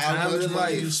fuck how much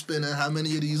money you spending, how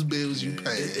many of these bills you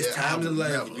paying. It's time to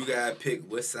life. You gotta pick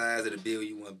what size of the bill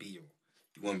you want to be on.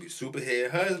 You want to be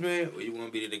superhead husband, or you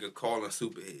want to be the nigga calling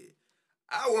superhead.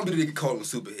 I want to be the nigga calling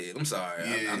superhead. I'm sorry.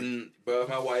 Yeah. Bro, if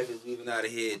my wife is leaving out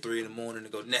of here at 3 a.m. to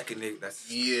go neck and neck, that's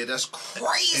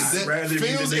crazy. That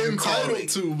feels entitled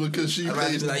to because she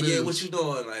pays the like, bills. yeah, what you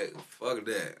doing? Like, fuck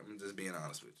that. I'm just being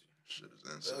honest with you. Shit is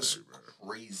insane, that's bro.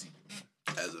 Crazy.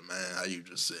 As a man, how you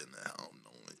just sitting at home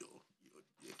knowing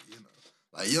you know,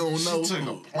 like you don't know. She took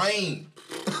a plane.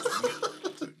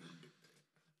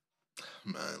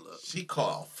 Man, look. She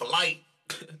called flight.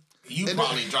 You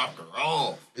probably dropped her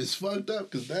off. It's fucked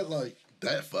up because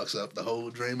that fucks up the whole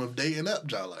dream of dating up,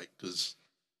 y'all. Like, because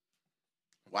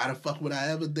why the fuck would I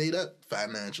ever date up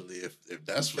financially if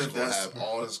that's what's gonna happen?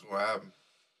 All that's gonna happen.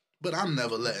 But I'm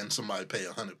never letting somebody pay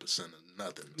 100% of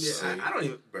nothing. Yeah, So. I don't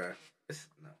even, bruh. It's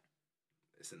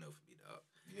a no for me, dog.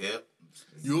 Yep.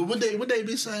 Would they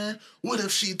be saying? What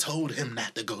if she told him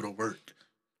not to go to work?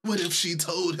 What if she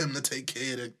told him to take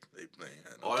care of the...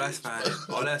 All that's fine.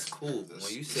 All that's cool. When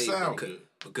you say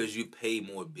because you pay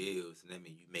more bills, and that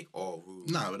means you make all rules.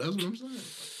 Nah, but that's what I'm saying.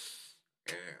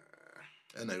 Yeah.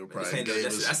 That nigga probably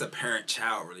that's a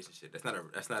parent-child relationship.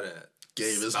 That's not a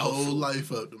gave his whole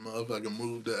life up to motherfucking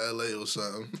move to LA or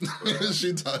something.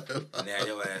 She talking about. Now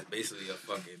your ass basically a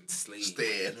fucking slave.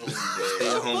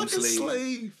 Stay-at-home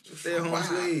slave. Stay-at-home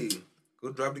slave.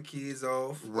 Go drop the kids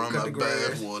off. Run my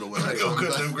bath water when I come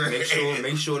back.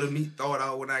 Make sure the meat thawed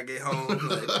out when I get home.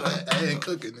 Like, I ain't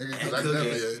cooking,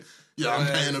 nigga. I'm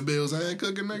paying the bills. I ain't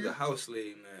cooking, nigga. You're a house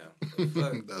slave now.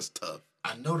 That's tough.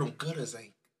 I know them gutters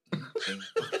ain't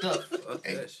hooked up. Fuck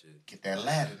that shit. Get that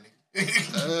ladder, nigga.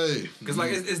 Hey. Because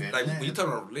like it's like when you talk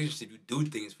about a relationship, you do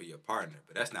things for your partner,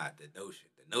 but that's not the notion.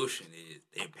 The notion is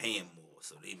they're paying more,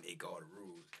 so they make all the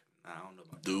rules. I don't know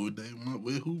about do what they want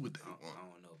with who would they want? I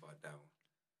don't know about that one.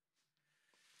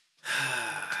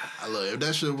 I love if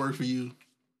that shit work for you,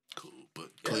 cool. But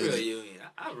clearly,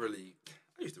 I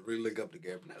used to really look up to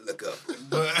Gabrielle. Not look up.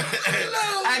 But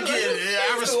I get it.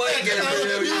 I respect Gabrielle. I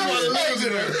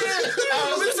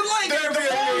used to like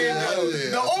Gabrielle.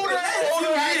 The older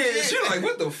I get, she like,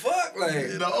 what the fuck?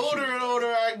 Like the older and older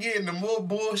I get, and the more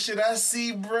bullshit I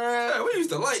see, bruh. We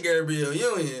used to like Gabrielle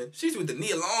Union. She's with the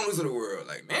Nia Longs of the world.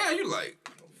 Like, now you like,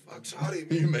 fuck Charlie.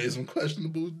 You made some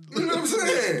questionable. You know what I'm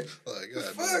saying? Like,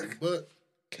 God, fuck. But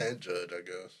can't judge, I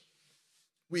guess.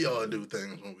 We all do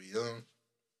things when we young.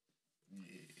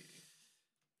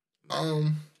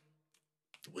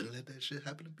 Wouldn't let that shit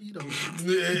happen to me though.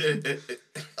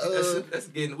 That's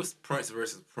getting what's Prince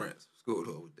versus Prince. Let's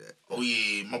go with that. Oh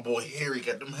yeah, my boy Harry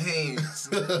got them hands.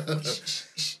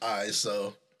 Alright,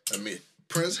 so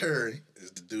Prince Harry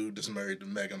is the dude that's married to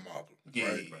Meghan Markle.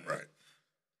 Yeah. Right.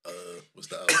 What's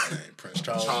the other name? Prince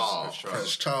Charles.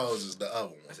 Prince Charles is the other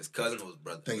one. That's his cousin or his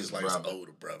brother. I think it's like his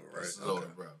older brother, right? His older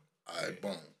brother. Alright,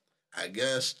 boom. I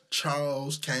guess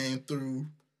Charles came through,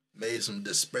 made some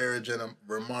disparaging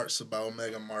remarks about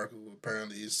Meghan Markle.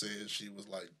 Apparently, he said she was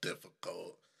like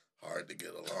difficult, hard to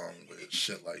get along with,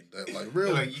 shit like that. Like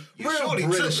real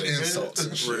British insults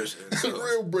and shit.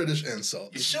 Real British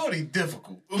insults. You're shorty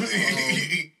difficult.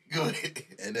 Go ahead.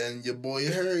 And then your boy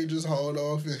Harry just hauled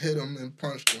off and hit him and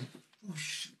punched him.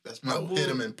 That's my boy. Hit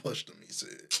him and pushed him, he said.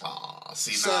 Aw,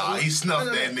 see, he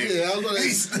snuffed that nigga. Yeah, I was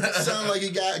like, sound like he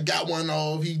got one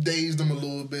off. He dazed him a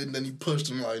little bit, and then he pushed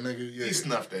him like, nigga, yeah. He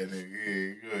snuffed that nigga,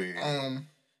 yeah, go ahead.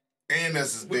 And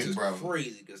that's his big brother. Which is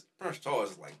crazy, because Prince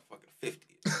Charles is like fucking 50.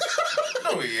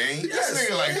 No, he ain't. This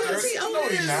nigga like 30. No,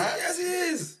 he not. Yes, he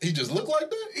is. He just look like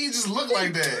that? He just look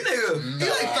like that. Nigga. He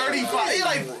like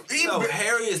 35.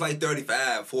 Harry is like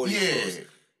 35, 40. Yeah.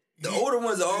 The older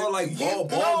ones are all like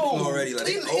bald already. Like,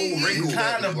 they old wrinkled. He's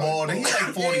kind of bald. He's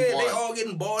like 41. Yeah, they all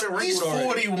getting bald and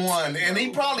wrinkled. He's 41, and he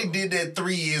probably did that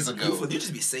 3 years ago. You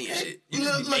just be saying shit. You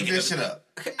just look this shit up.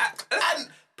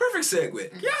 Perfect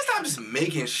segue. Y'all stop just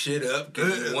making shit up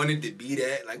because you wanted to be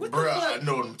that. Like, what the fuck? I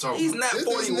know what I'm talking about. He's not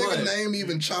 41. This nigga name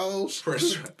even Charles?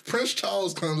 Prince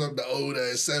Charles comes up to old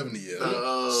ass 70 years.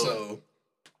 So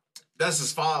that's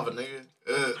his father, nigga.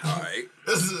 Alright.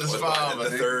 This is his father.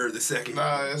 The third, the second.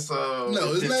 Nah, it's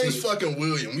no, his name's fucking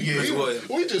William. We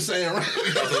just saying right.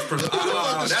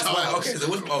 That's why. Okay,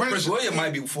 so Prince William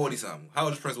might be 40 something. How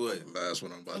old is Prince William? That's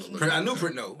what I'm about to look. I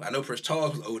know Prince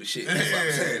Charles was old as shit. That's why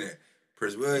I'm saying that.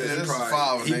 Prince William,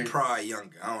 he probably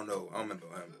younger. I don't know. I don't remember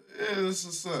him. Yeah, that's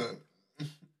his son.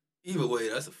 Either way,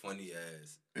 that's a funny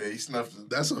ass. Yeah, he snuffed it.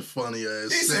 That's a funny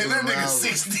ass. He said that nigga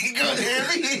 60. Go ahead.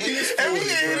 Every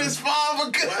hit his father.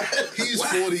 He's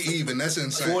 40 even. That's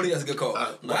insane. 40, that's a good call.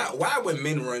 Why when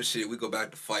men run shit, we go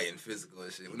back to fighting physical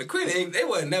and shit? When the Queen, they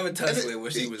wasn't never tussling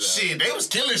when she was shit, they was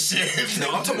killing shit.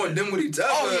 No, I'm talking about them with each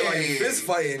other. Like fist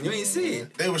fighting. You ain't see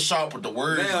it. They was sharp with the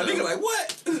words. Now, nigga like,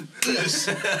 what? What you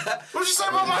say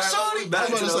about my shorty? I'm about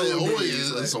to say,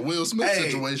 it's a Will Smith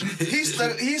situation. He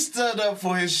stood up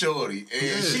for his shorty,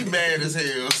 and she mad as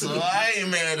hell. So I ain't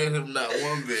mad at him not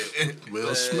one bit.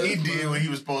 Will Smith, he did what he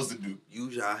was supposed to do.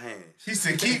 Use your hands. He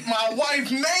said, keep my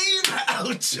wife's name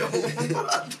out your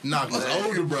mouth. Knock his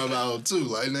older brother out too.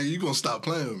 Like, nigga, you gonna stop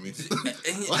playing with me?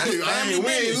 Like,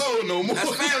 we ain't low no more.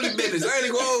 That's family business. I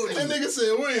ain't gonna hold you. That nigga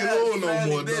said we ain't low no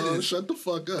more, dog. Shut the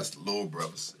fuck up. That's the little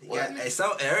brothers. Yeah, and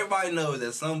so everybody knows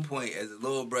at some point, as a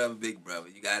little brother, big brother,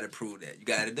 you gotta prove that. You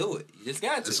gotta do it. You just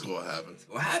got to. It's gonna happen. It's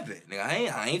gonna happen.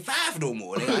 Nigga, I ain't 5 no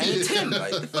more. Nigga, I ain't 10.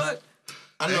 Like, the fuck?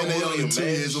 I know they only 2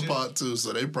 years shit. apart too,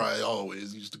 so they probably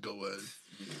always used to go at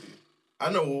it.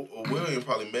 I know William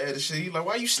probably mad as shit. He like,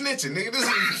 why you snitching, nigga? This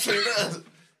is straight up.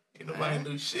 Ain't nobody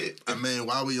do shit. I mean,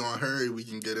 while we on Harry, we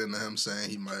can get into him saying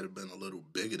he might have been a little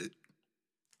bigoted.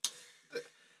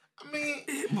 I mean,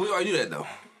 We already knew that though.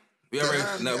 We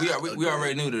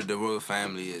already knew that the royal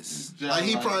family is. Like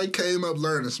he probably came up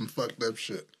learning some fucked up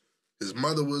shit. His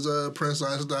mother was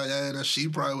Princess Diana. She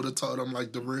probably would have taught him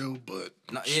like the real, but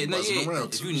she wasn't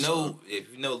around. If you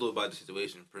know a little about the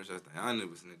situation, Princess Diana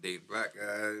was in the dating black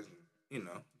guys. You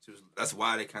know, that's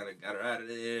why they kind of got her out of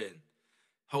there, and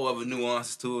whole other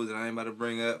nuances to it that I ain't about to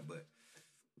bring up. But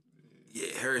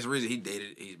yeah, Harris Rizzi,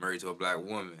 he's married to a black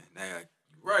woman. Now,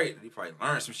 right, he probably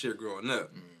learned some shit growing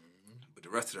up, but the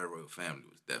rest of that royal family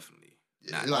was definitely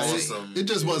not awesome. It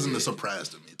just wasn't a surprise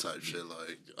to me type shit.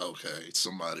 Like, okay,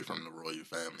 somebody from the royal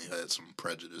family had some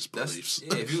prejudice beliefs.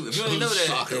 Yeah, if you ain't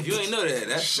know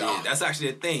that, that's actually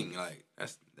a thing. Like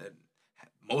that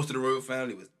most of the royal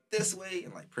family was this way,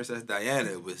 and like Princess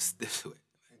Diana was this way.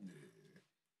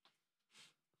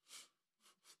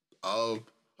 Oh,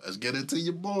 let's get into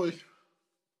your boy.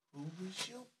 who is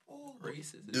your boy?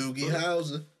 Racist. Doogie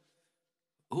Howser.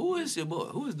 Who is your boy?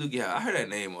 Who is Doogie Howser? I heard that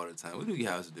name all the time. What Doogie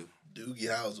Howser do? Doogie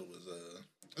Howser was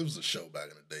it was a show back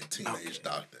in the day, Teenage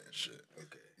Doctor and shit.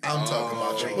 Okay. I'm talking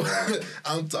about your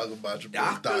I'm talking about your boy,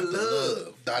 Dr.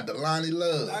 Love. Dr. Lonnie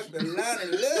Love. Dr.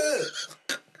 Lonnie Love.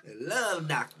 The love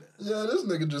doctor. Yeah, this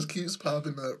nigga just keeps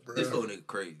popping up, bro. This little nigga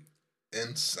crazy.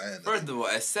 Insane. First of all,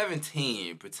 at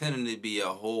 17, pretending to be a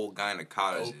whole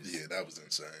gynecologist. Oh, yeah, that was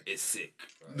insane. It's sick.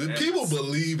 The people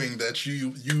believing that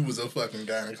you was a fucking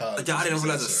gynecologist. Y'all didn't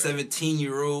realize a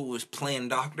 17-year-old was playing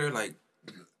doctor? Like,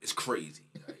 it's crazy.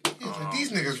 Like,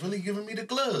 these niggas really giving me the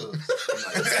gloves.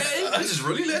 like, hey, they just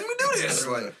really letting me do this.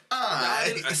 Like, a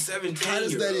 17-year-old. How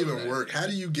does that even work? How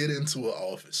do you get into an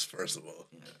office, first of all?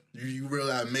 You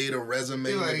really made a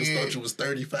resume, like, niggas thought you was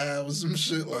 35 or some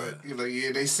shit? Like, You're like,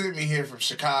 yeah, they sent me here from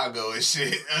Chicago and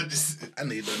shit. I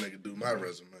need that nigga to do my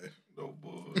resume. No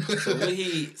boy.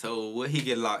 So what he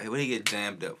get locked? What he get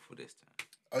jammed up for this time?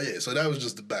 Oh yeah, so that was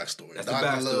just the backstory. That's Dr.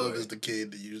 the backstory. Love is the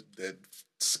kid that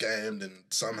scammed and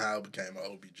somehow became an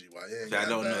OBGYN. I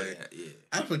don't know that. Yeah,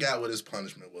 I forgot what his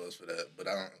punishment was for that, but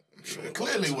I'm sure It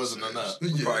clearly wasn't enough.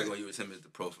 we're probably gonna use him as the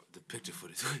picture for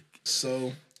this week.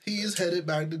 So he is headed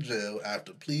back to jail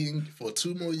after pleading for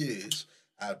 2 more years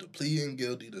after pleading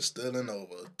guilty to stealing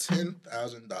over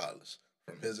 $10,000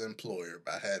 from his employer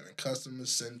by having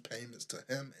customers send payments to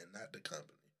him and not the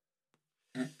company.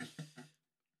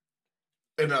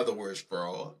 In other words,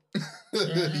 fraud.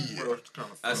 Yeah.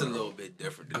 That's a little bit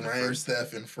different than the Grand first.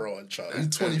 theft and fraud charge.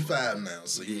 He's 25 now,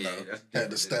 so you know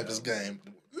had to step his game.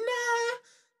 Nah,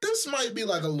 this might be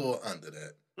like a little under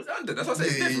that. It's under. That's why I say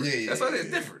it's different. Yeah, That's why I say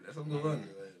it's different. That's a little under.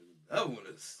 That one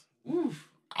is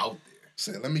Out there.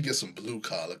 Say, let me get some blue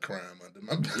collar crime under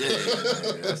my belt. Yeah.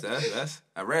 That's.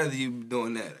 I'd rather you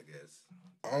doing that, I guess.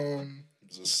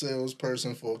 Was a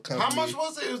salesperson for a company. How much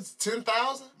was it? It was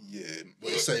 10,000. Yeah,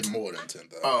 well, say more than 10,000.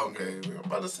 Oh, okay. I'm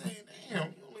about to say, damn,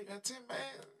 you only got 10 man.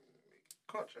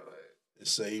 Caught your ass. It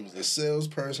say he was a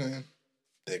salesperson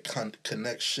that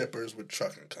connects shippers with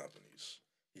trucking companies.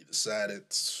 He decided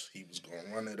he was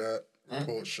gonna run it up.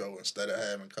 Report show instead of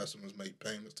having customers make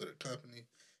payments to the company,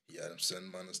 he had them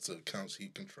send monies to accounts he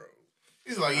controlled.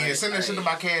 He's like, yeah, send that shit to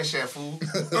my cash app, fool.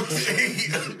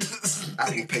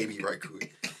 I will pay me right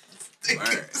quick.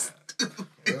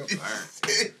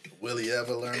 Will he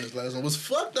ever learn his lesson? What's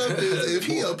fucked up is if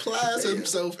he applies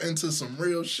himself into some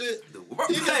real shit,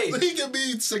 he can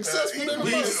be successful in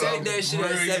We life. said that shit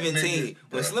at 17.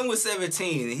 When Slim was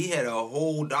 17, and he had a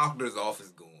whole doctor's office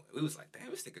going. We was like,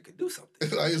 damn, this nigga could do something.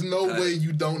 Like, there's no way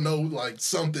you don't know like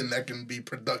something that can be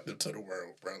productive to the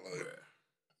world, bro. Like,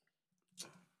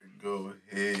 Go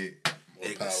ahead. more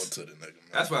Niggas. power to the nigga,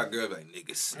 man. That's why girls like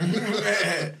niggas.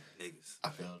 Niggas. I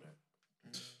feel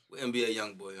that. What NBA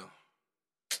young boy, yo?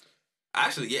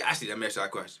 Actually, let me ask y'all a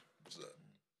question. What's up?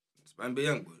 It's NBA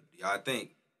young boy. Y'all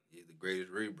think he's the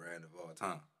greatest rebrand of all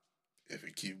time? If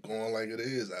it keep going like it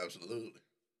is, absolutely.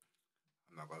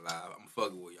 I'm not gonna lie. I'm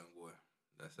fucking with young boy.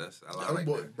 That's I Young like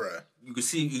boy, that. bruh. You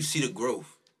see the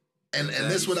growth. And Yeah,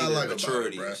 this you what I see the like about it,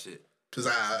 maturity and bruh. shit. Because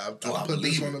I put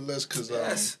this on the list because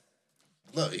Yes.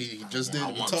 Look, he just did.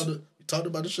 We talked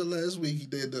about the shit last week. He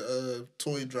did the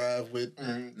toy drive with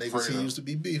niggas he used to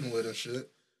be beefing with and shit.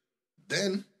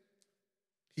 Then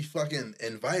he fucking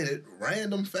invited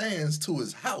random fans to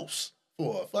his house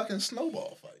for a fucking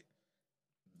snowball fight.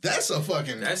 That's a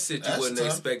fucking... That shit you wouldn't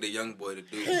expect a young boy to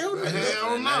do.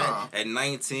 Hell no. At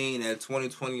 19, at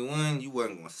 2021, you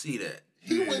wasn't going to see that.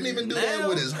 He wouldn't even do that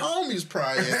with his homies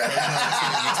prior.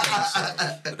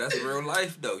 But that's real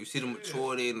life, though. You see the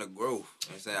maturity and the growth. You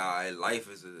know what I'm saying? All right,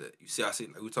 life is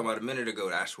like we were talking about a minute ago,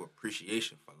 the actual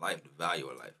appreciation for life, the value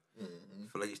of life. I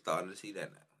feel like you're starting to see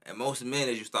that now. And most men,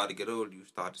 as you start to get older, you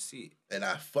start to see it. And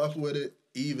I fuck with it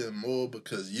even more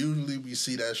because usually we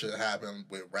see that shit happen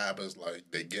with rappers, like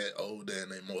they get older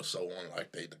and they more so on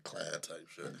like they decline type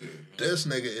shit. This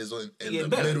nigga is in the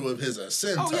middle of his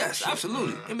ascent. Oh yes, shit.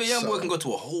 Absolutely. I mean, young boy can go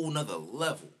to a whole nother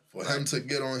level. For him to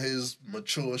get on his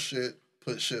mature shit,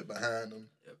 put shit behind him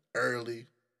early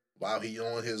while he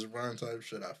on his run type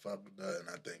shit, I fuck with that, and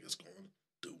I think it's going to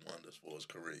do wonders for his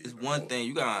career. It's one thing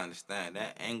you gotta understand,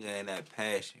 that anger and that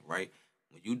passion, right?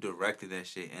 When you directed that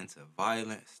shit into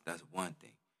violence, that's one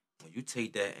thing. When you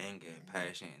take that anger and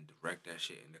passion and direct that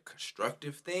shit into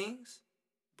constructive things,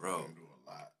 bro, you can do a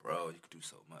lot. Bro, you can do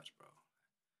so much, bro.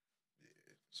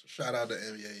 Yeah. So shout out to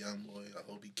NBA YoungBoy.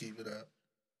 I hope he keep it up.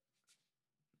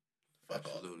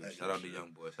 Absolutely. Shout out to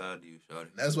YoungBoy. Shout out to you,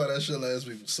 Shorty. That's why that shit last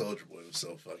week with Soulja Boy was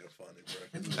so fucking funny,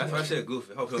 bro. That's why that shit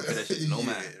goofy. Hope you don't play that shit. No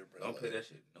mind. Bro, Don't play that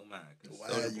shit. No mind. Why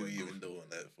are you even doing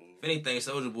that, fool? If anything,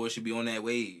 Soulja Boy should be on that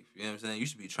wave. You know what I'm saying? You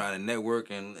should be trying to network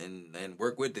and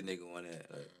work with the nigga on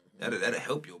that. That'll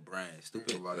help your brand.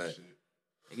 Stupid about that shit.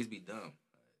 Niggas be dumb.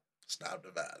 Stop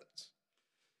the violence.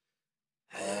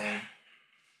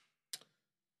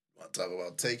 Want to talk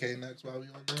about TK next while we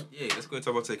on that? Yeah, let's go and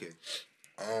talk about TK.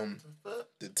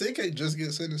 Did TK just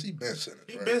get sentenced? He been sentenced.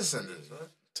 He been sentenced.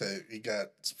 He got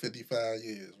 55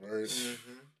 years, right?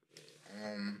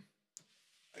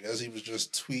 I guess he was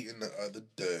just tweeting the other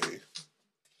day.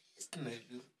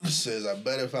 He says, "I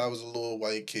bet if I was a little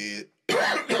white kid,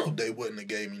 they wouldn't have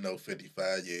gave me no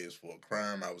 55 years for a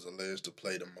crime I was alleged to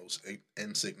play the most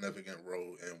insignificant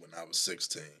role in when I was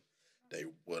 16. They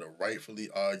would have rightfully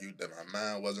argued that my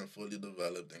mind wasn't fully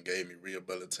developed and gave me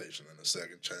rehabilitation and a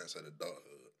second chance at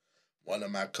adulthood. One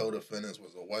of my co-defendants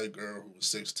was a white girl who was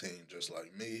 16, just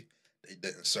like me. They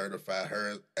didn't certify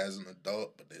her as an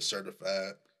adult, but they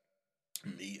certified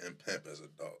me and Pimp as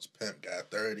adults. Pimp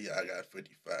got 30, I got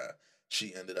 55.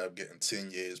 She ended up getting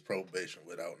 10 years probation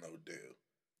without no deal.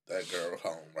 That girl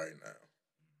home right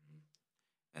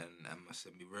now." And I must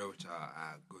be real with y'all.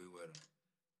 I agree with him.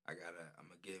 I'm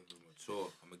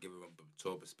gonna give him a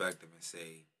mature perspective and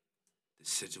say the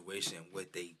situation,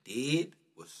 what they did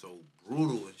was so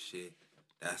brutal and shit.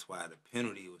 That's why the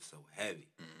penalty was so heavy.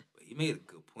 But he made a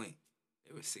good point.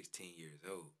 They were 16 years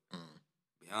old.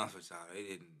 Be honest with y'all, they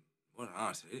didn't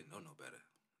know no better.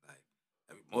 Like,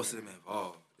 most of them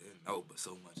involved, they didn't know but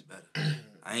so much better.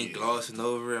 I ain't glossing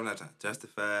over it. I'm not trying to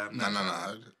justify.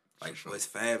 No. Like, for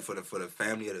the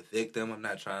family of the victim, I'm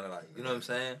not trying to, like, you know what I'm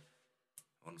saying?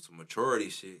 On some maturity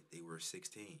shit, they were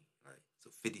 16. Like, so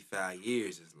 55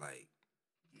 years is like,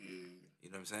 you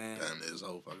know what I'm saying? Damn, his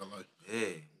whole fucking life.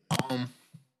 Yeah.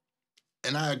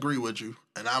 And I agree with you.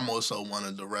 And I'm also want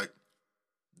to direct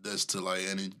this to like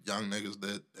any young niggas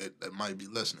that might be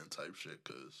listening type shit,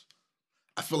 because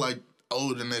I feel like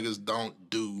older niggas don't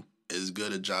do as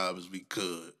good a job as we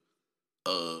could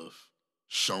of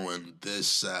showing this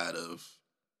side of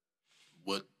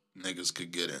what niggas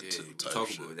could get into. Yeah, type talk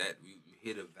shit. about that. You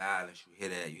hear the violence, you hear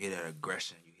that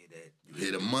aggression, you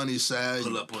hear the money side,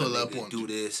 pull up on do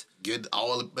this, get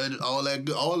all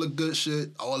the good shit,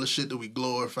 all the shit that we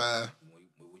glorify.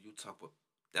 When you talk about,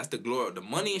 that's the glory. The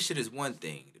money and shit is one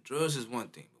thing. The drugs is one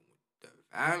thing. But the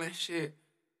violent shit,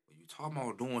 when you talk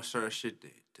about doing certain shit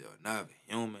to another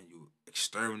human, you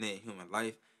exterminate human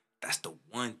life. That's the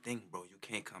one thing, bro, you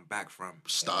can't come back from.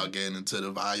 Start getting into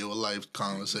the value of life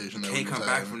conversation. You can't come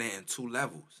back from that in two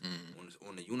levels.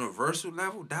 On the universal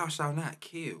level, thou shalt not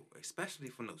kill, especially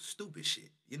for no stupid shit.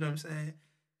 You know what I'm saying?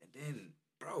 And then,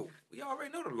 bro, we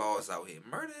already know the laws out here.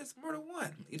 Murder is murder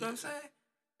one. You know what I'm saying?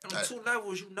 And on two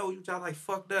levels, you know you got like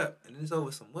fucked up, and it's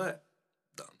over some what?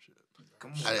 Dumb shit.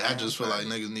 Come on. I just feel like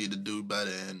niggas need to do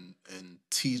better in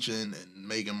teaching and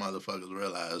making motherfuckers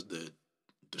realize that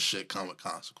the shit come with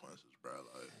consequences, bro.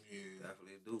 Like,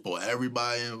 definitely do. For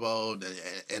everybody involved,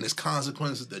 and it's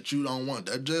consequences that you don't want.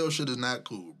 That jail shit is not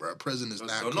cool, bro. Prison is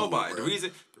not cool. Nobody. Bro.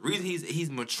 The reason he's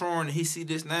maturing and he see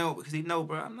this now because he know,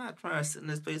 bro, I'm not trying to sit in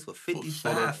this place for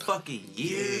 55 fucking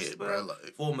years, bro.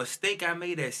 Like, for a mistake I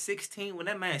made at 16, when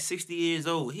that man's 60 years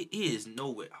old, he is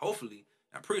nowhere. Hopefully,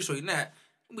 I'm pretty sure he's not.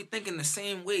 We thinking the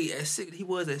same way as he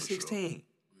was at 16.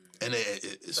 And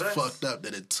it's fucked up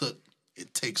that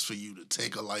it takes for you to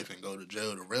take a life and go to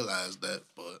jail to realize that,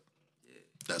 but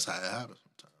that's how it happens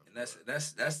sometimes.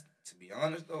 And that's to be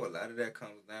honest though, a lot of that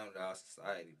comes down to our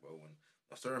society, bro. When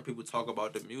certain people talk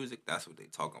about the music, that's what they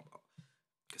talking about.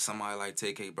 Cause somebody like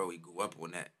TK, bro, he grew up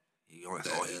on that. That's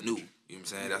all he knew. You know what I'm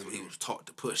saying? That's what he was taught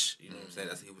to push. You know what I'm saying?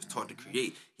 That's what he was taught to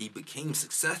create. He became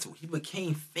successful. He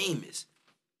became famous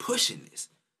pushing this.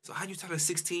 So how you tell a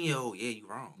 16-year-old, yeah, you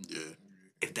wrong? Yeah.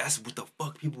 If that's what the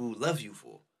fuck people love you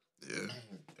for.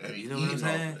 Yeah. You know what I'm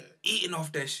saying? Eating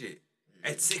off that shit.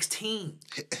 At 16.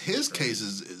 His case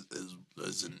is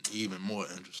an even more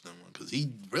interesting one because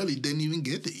he really didn't even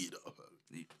get to eat off of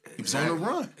it. He was on the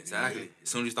run. Exactly. As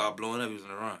soon as he started blowing up, he was on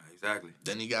the run. Exactly.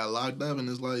 Then he got locked up, and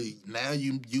it's like, now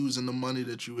you using the money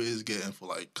that you is getting for,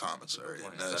 like, commissary.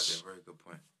 And that's a very good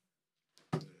point.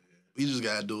 We just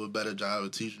gotta do a better job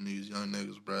of teaching these young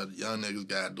niggas, bro. Young niggas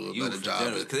gotta do a better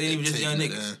job. Because it ain't even just young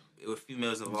niggas. It was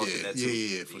females involved in that too.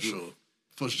 Yeah, for sure.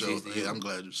 For sure. Yeah, I'm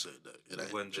glad you said that. It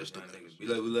ain't just young niggas. We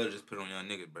love to just put on young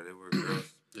niggas, but they were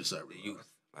girls. It's everywhere. The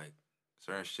youth. Like,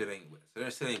 certain shit ain't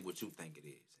what you think it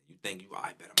is. You think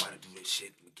I bet I'm about to do this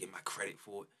shit and get my credit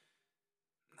for it.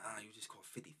 Nah, you just call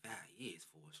 55 years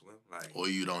for it, Slim. Like, or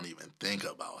you don't even think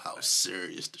about how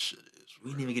serious the shit is. We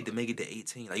didn't even get to make it to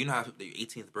 18. Like, you know how your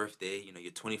 18th birthday,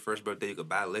 your 21st birthday, you could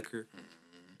buy liquor.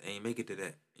 They ain't make it to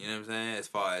that. You know what I'm saying? As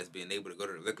far as being able to go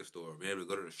to the liquor store, being able to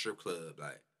go to the strip club,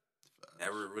 like,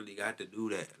 never really got to do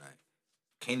that. Like,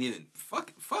 can't even,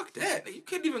 fuck that. You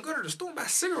can't even go to the store and buy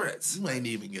cigarettes. You ain't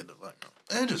even get the fuck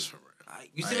no. And just for real.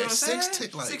 Like, you see what I'm saying?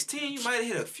 16, you might have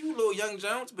hit a few little young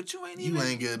Jones, but you ain't even. You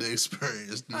ain't get the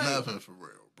experience. Nothing for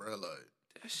real, bro. Like,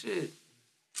 that shit.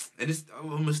 And it's a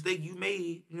mistake you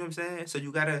made. You know what I'm saying? So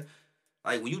you gotta,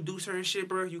 like, when you do certain shit,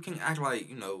 bro, you can't act like,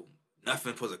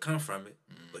 nothing supposed to come from it.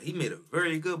 But he made a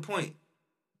very good point.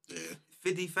 Yeah.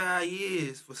 55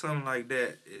 years for something like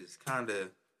that is kind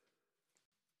of.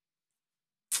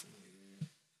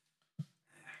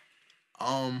 What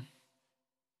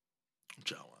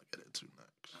y'all want to get into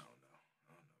next? I don't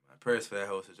know. My prayers for that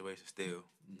whole situation still.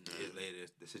 Years later,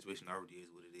 the situation already is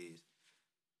what it is.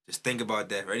 Just think about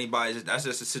that. For anybody, that's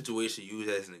just a situation used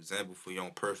as an example for your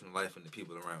own personal life and the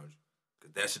people around you.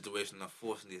 Because that situation,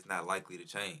 unfortunately, is not likely to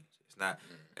change. It's not.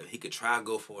 If he could try to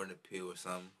go for an appeal or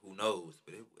something, who knows?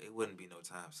 But it wouldn't be no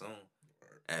time soon.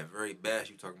 Right. At very best,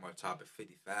 you talking about top at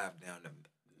 55 down to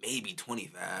maybe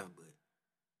 25, but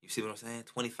you see what I'm saying?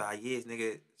 25 years,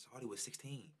 nigga. Sardi was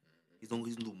 16. He's gonna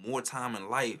do more time in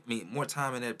life. I mean, more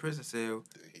time in that prison cell.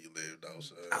 Then he lived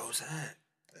outside. Outside.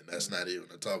 And that's not even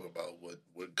to talk about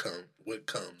what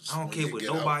comes. I don't care what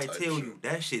nobody tell you.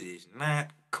 That shit is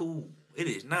not cool. It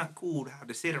is not cool to have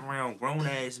to sit around grown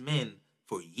ass men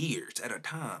for years at a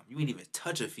time. You ain't even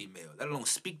touch a female, let alone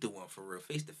speak to one for real,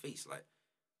 face to face. Like,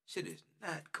 shit is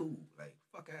not cool. Like,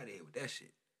 fuck out of here with that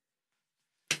shit.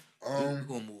 We're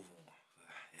gonna move on.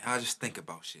 I just think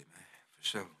about shit, man. For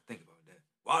sure. Think about that.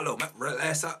 Wallow,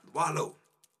 last out. Wallow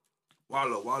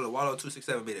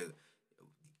 267 made a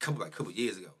couple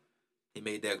years ago. He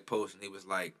made that post and he was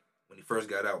like, when he first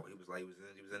got out, he was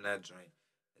in that joint,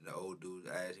 and the old dude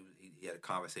asked, he had a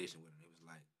conversation with him. He was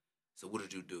like, so what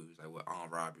did you do? He was like,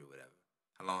 armed robbery or whatever.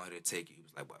 How long did it take you? He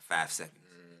was like, 5 seconds.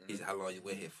 He said, how long you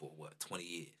went here for? 20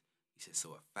 years. He said,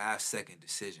 so a 5-second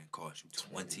decision cost you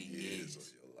 20 years of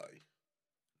your life.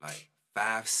 Like,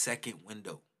 5-second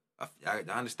window. I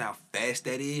understand how fast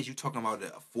that is. You talking about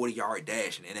a 40-yard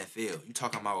dash in the NFL. You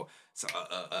talking about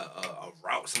a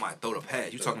route, somebody throw the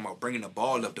pass. You talking about bringing the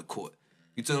ball up the court.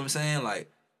 You know what I'm saying?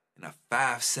 Like, in a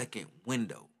 5-second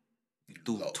window, you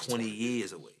threw 20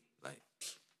 years away. Like,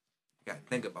 you gotta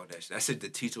think about that shit. That's it to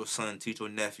teach your son, teach your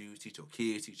nephews, teach your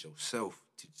kids, teach yourself,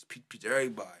 teach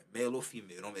everybody, male or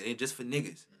female. It ain't just for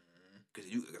niggas. Because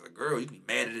as a girl, you can be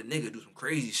mad at a nigga, do some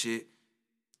crazy shit.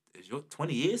 Is your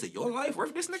 20 years of your life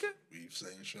worth this nigga? We've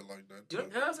saying shit like that too. You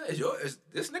know what I'm saying? Is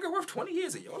this nigga worth 20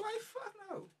 years of your life? Fuck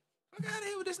no. Fuck out of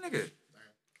here with this nigga.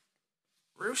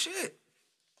 Real shit.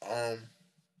 Where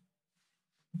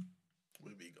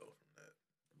we go from that?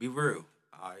 Be real.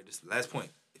 All right, this is the last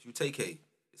point. If you take K,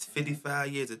 it's 55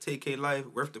 years of TK life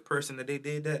worth the person that they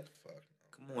did that? Fuck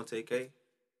no. Come on, TK. And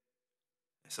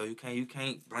so you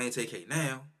can't blame TK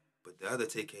now, but the other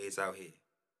TK is out here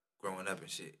growing up and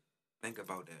shit. Think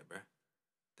about that, bruh.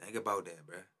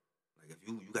 Like, if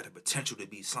you got the potential to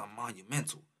be something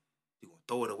monumental, you gonna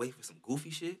throw it away for some goofy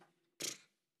shit?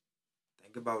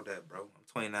 Think about that, bro. I'm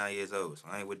 29 years old, so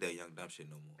I ain't with that young dumb shit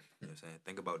no more. You know what I'm saying?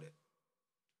 Think about that.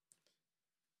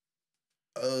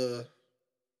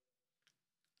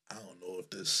 I don't know if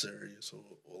this serious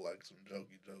or like some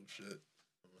jokey joke shit,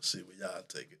 to see where y'all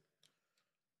take it.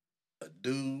 A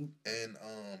dude in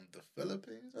the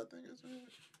Philippines, I think it's it.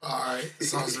 All right,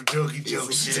 sounds some jokey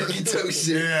shit.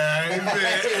 shit. Yeah, I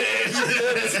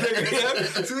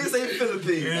bet. So we say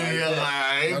Philippines. Yeah,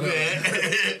 I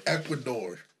bet.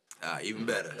 Ecuador. Even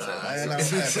better. Man out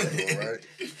Ecuador, right?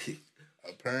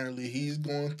 Apparently, he's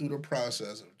going through the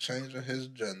process of changing his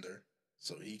gender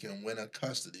so he can win a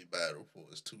custody battle for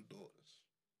his 2 daughters.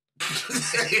 I'm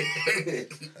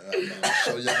gonna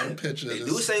show y'all a picture. They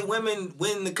do say women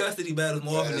win the custody battles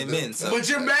more often than men. So. But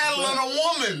you're battling a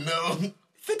woman, though.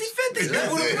 50-50.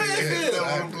 That's what the playing field.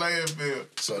 That's what the playing field.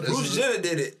 So Bruce Jenner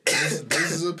did it.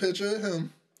 This is a picture of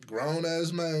him. Grown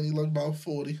ass man. He looked about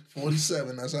 40,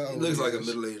 47. That's how old He looks like a is.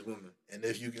 middle-aged woman. And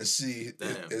if you can see,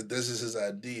 this is his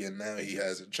ID, and now he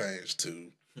has it changed to,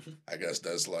 I guess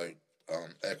that's like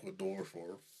Ecuador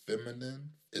for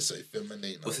feminine. It's a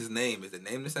feminine. What's his name? Is the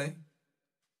name the same?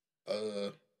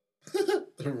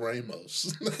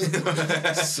 Ramos.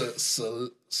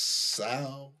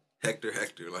 Sal. Hector,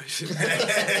 like shit.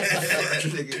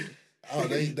 Oh,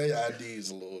 they ID's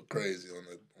a little crazy on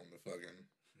the fucking.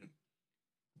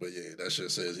 But yeah, that shit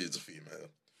says he's a female.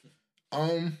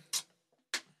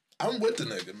 I'm with the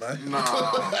nigga, man. Nah.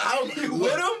 I'm with him?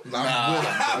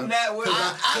 I'm not with him. I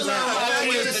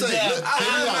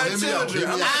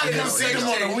can see him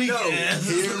on the weekends.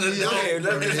 Okay,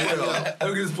 let me get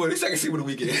this point. At least I can see what the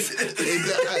weekend is.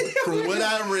 From what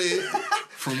I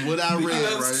read,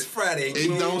 right? Friday.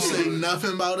 It don't say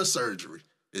nothing about a surgery.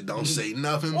 It don't say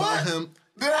nothing about him.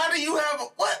 Then how do you have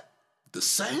what? The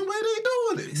same way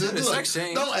they doing it. The sex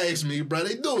change. Don't ask me, bro.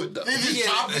 They do it though. They just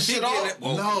chop the shit off?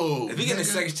 No. If you get a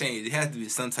sex change, it has to be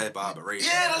some type of operation.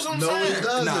 Yeah, that's what I'm saying. No, it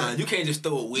doesn't. Nah, you can't just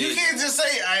throw a wig. You can't just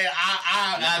say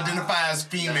I identify as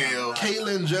female.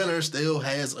 Caitlyn Jenner still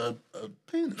has a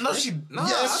penis. No, right? she. No,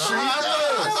 Yes, she I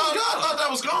does. thought that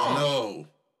was gone. No.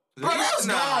 Bro, that's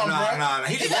gone, bro. Nah.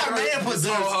 He just got walking man around.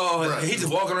 position. He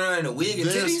just walking around in a wig and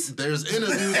titties. There's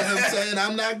interviews of him saying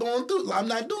I'm not doing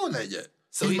that yet.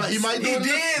 So he might do He it.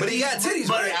 did, but he got titties,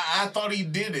 But right? I thought he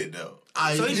did it though.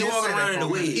 So he's did just walking say that around in a for a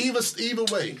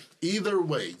wig. Either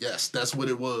way, yes, that's what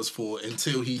it was for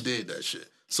until he did that shit.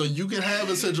 So you can have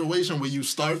a situation where you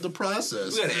start the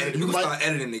process. We gotta edit. You We might- start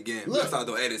editing again. We Look. gotta start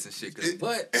doing edits and shit.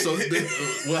 What? So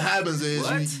what happens is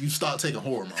What? you start taking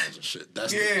hormones and shit.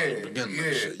 That's the beginning of yeah,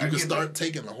 the shit. I You can get start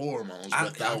taking the hormones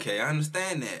without. Okay, I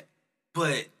understand that.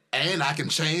 But And I can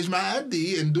change my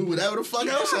ID and do whatever the fuck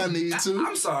else I need to.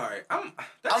 I'm sorry. I'm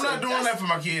not doing that for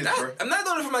my kids, bro. I'm not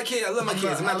doing it for my kids. I love my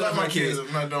kids. I'm not doing it for my kids.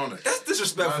 I'm not doing it. That's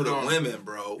disrespectful Not to doing women,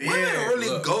 bro. Yeah, Women really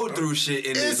look, go through shit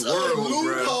in this It's world, a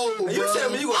loophole, bro. And you bro. tell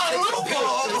me you gonna take some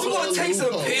pills? You gonna take some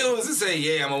loophole. pills and say,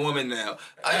 "Yeah, I'm a woman now"?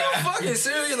 Are you fucking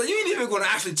serious? Like you ain't even gonna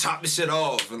actually chop the shit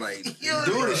off and like do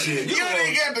the shit. You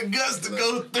ain't got the guts to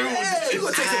go through it. You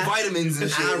gonna take some vitamins and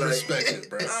shit. I like- respect it,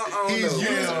 bro. I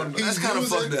don't know. That's kind of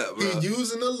fucked up, bro. He's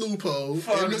using a loophole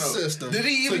Fuck in the no. system. Did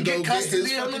he even to get go custody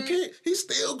his of fucking him? kid. He's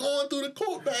still going through the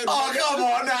court battle. Oh, come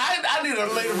on. Now, I need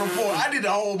a later report. I need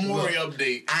a whole Maury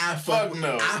update. I fuck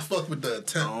no. I fuck with the I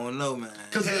attempt. don't know, man.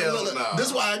 Cause Hell look, no. this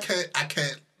is why I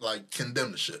can't like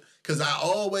condemn the shit. Cause I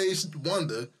always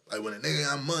wonder, like when a nigga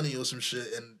got money or some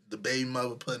shit and the baby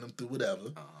mother putting him through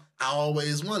whatever, I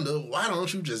always wonder, why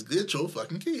don't you just get your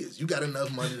fucking kids? You got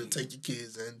enough money to take your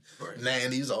kids in,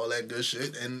 nannies, all that good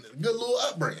shit, and good little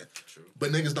upbringing. True.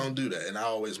 But niggas don't do that, and I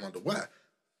always wonder why.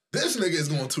 This nigga is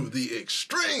going to the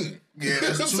extreme. Yeah,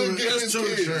 that's to too- get that's his too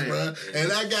kids, extreme. bruh. And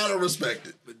I gotta respect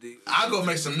it. But I'll go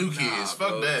make some new kids. Nah, Fuck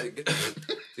bro. that.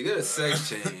 To get a sex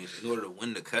change in order to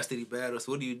win the custody battle,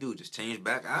 so what do? Just change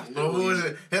back after? No, who is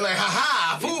it? They're like,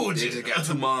 ha-ha, I fooled They you. just got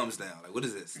 2 moms now. Like, what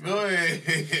is this? Go ahead.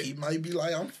 He might be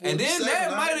like, I'm 47. And then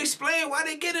that I- might explain why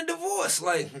they get a divorce.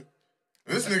 Like,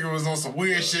 This nigga was on some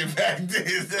weird shit back then.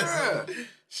 bruh.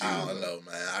 I don't know,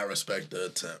 man. I respect the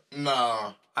attempt.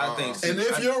 Nah. I think so. And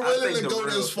if I- you're I willing think to the go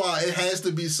real- this far, it has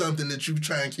to be something that you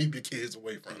try and keep your kids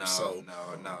away from. No, So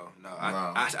no. No.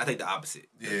 I think the opposite.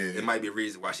 Yeah. It might be a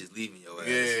reason why she's leaving your ass.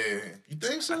 Yeah. you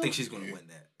think so? I think she's gonna win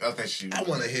that. I think she. I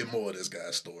want to hear more of this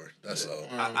guy's story. That's all.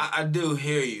 I do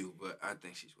hear you, but I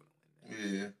think she's gonna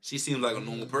win that. Yeah. She seems like a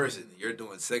normal person. You're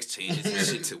doing sex changes and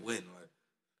shit to win.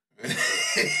 Like,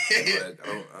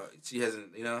 she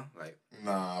hasn't, like.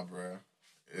 Nah, bro.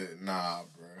 Nah,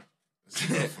 bro. It's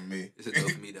enough for me. It's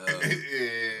enough for me to.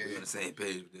 We're Yeah. on the same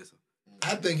page with this one.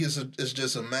 I think it's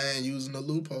just a man using a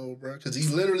loophole, bro. Because he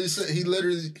literally said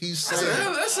he's saying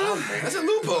That's a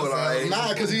loophole, like. nah,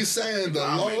 because he's saying the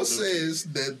Nah, law man, says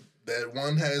that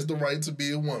one has the right to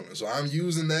be a woman. So I'm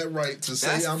using that right to say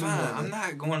That's I'm fine. a woman. I'm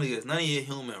not going against none of your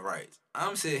human rights.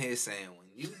 I'm sitting here saying when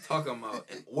You talking about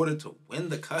in order to win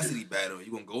the custody battle,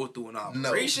 you gonna go through an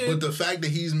operation? No, but the fact that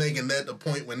he's making that the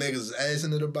point when niggas is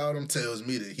asking it about him tells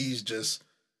me that he's just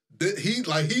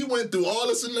he went through all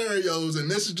the scenarios and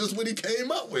this is just what he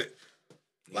came up with.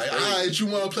 Like, all right, you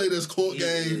want to play this court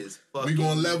game? We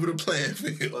gonna level the playing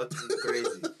field. Fucking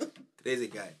crazy, crazy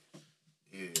guy.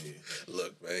 Yeah.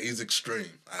 Look, man, he's extreme.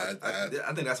 I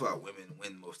think that's why women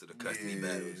win most of the custody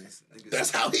battles.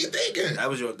 That's how he thinking. That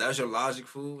was your logic,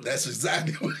 fool. That's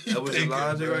exactly what he That was thinking, your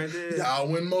logic bro. right there. Y'all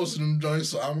win most of them joints,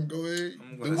 so I'm gonna go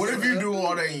ahead. What if you do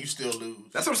all that and you still lose?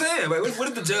 That's what I'm saying. Like, what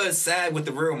if the judge side with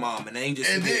the real mom and they ain't just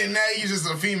And then now you just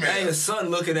a female. now your son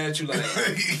looking at you like.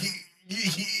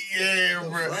 Yeah,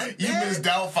 bro. You Miss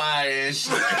Doubtfire and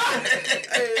shit.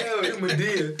 Hey, yo, you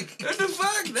Medea. What the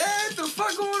fuck, Dad? What the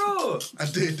fuck going on? I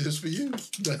did this for you.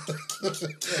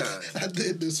 Yeah. I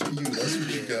did this for you. That's what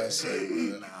you guys say,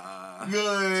 man. Nah.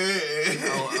 Go ahead.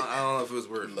 I don't know if it was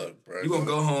worth it. Look, bro. You gonna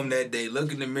go home that day,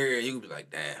 look in the mirror, and you gonna be like,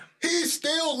 damn. He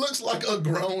still looks like a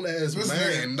grown ass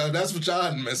man. No, that's what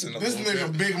y'all missing. This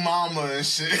nigga Big Mama and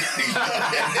shit.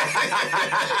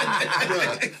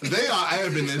 Bruh, they are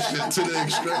amping this shit to the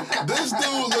extreme. This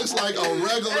dude looks like a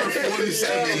regular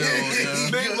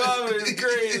 47-year-old. Big Mama is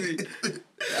crazy.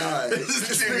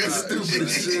 This nigga Stupid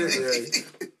shit. shit.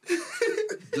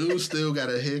 Dude still got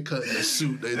a haircut and a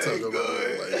suit. They talk about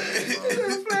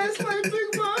it. Flashlight,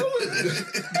 Big Mama.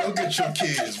 Go get your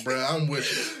kids, bro. I'm with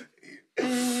you.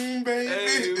 Baby.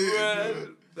 Hey, bro.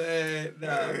 Man, nah,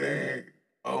 man.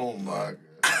 Oh my God.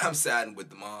 I'm siding with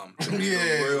the mom.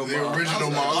 Yeah, real the mom. original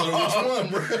Which mom. one,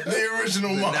 bro? The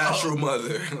original The mom. natural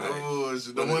mother. Like, Oh,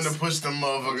 the one that pushed the I'm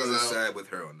gonna motherfuckers out. side with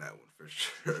her on that one for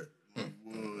sure.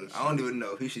 I don't even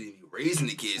know if he should even be raising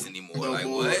the kids anymore. No like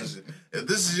bullshit. what? If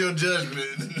this is your judgment,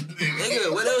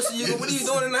 Nigga, what else are you? What are you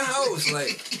doing in the house?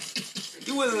 Like,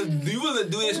 you wasn't do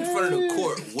this in front of the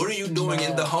court. What are you doing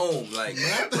in the home? Like,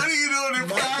 what are you doing in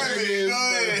My private? thing is, Go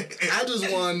ahead. I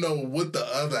just want to know what the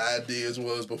other ideas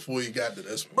was before you got to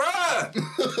this one.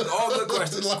 bruh, all good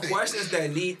questions. Like- Questions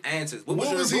that need answers. What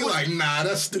was he like? Nah,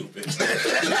 that's stupid. What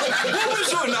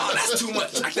was your? No, that's too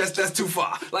much. Like, that's too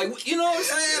far. Like, you know what I'm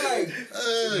saying? Like,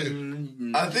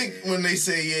 Hey, I think when they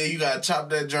say, yeah, you gotta chop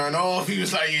that joint off, he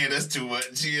was like, yeah, that's too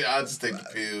much. Yeah, I'll just take the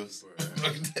pills.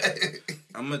 Fuck that.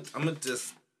 I'm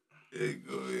just. Yeah,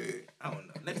 go ahead. I don't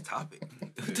know. Next topic.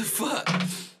 What the fuck?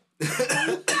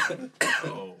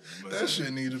 Oh, man. that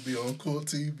shit need to be on court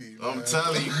TV, man. I'm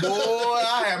telling you, boy,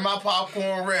 I had my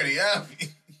popcorn ready. All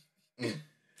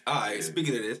right.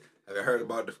 Speaking of this, have you heard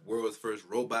about the world's first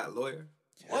robot lawyer?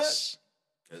 Yes.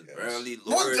 Apparently,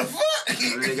 What lawyers. the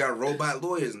fuck? They got robot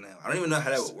lawyers now. I don't even know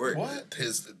how that would work. What?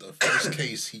 The first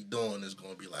case he doing is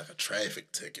gonna be like a traffic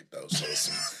ticket though, so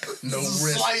some no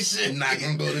Slight risk. shit. Not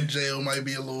gonna go to jail. Might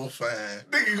be a little fine.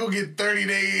 Nigga go get 30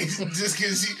 days just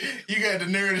because you got the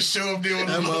nerve to show up there with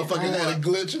That a little motherfucker had a robot.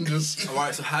 glitch and just. All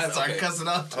right, so how? Start Okay. cussing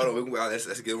out. Hold on,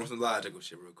 let's get on some logical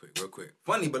shit real quick.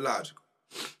 Funny but logical.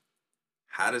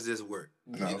 How does this work?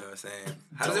 No. You know what I'm saying?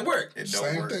 How does it work? It don't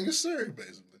Same work. thing as Siri,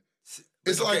 basically.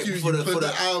 It's Okay, like you for put the-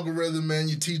 the algorithm, man.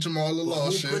 You teach them all the law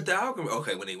Who shit. put the algorithm?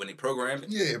 Okay, when they program it.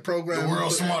 Yeah, program. The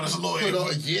world's put- smartest lawyer.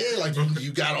 Like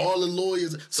you got all the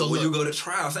lawyers. So when look, you go to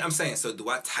trial, I'm saying, so do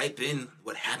I type in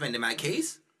what happened in my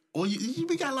case? or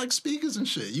we got like speakers and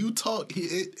shit. You talk,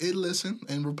 it listen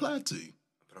and reply to you.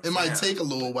 But I'm It might saying- take a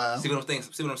little while. See what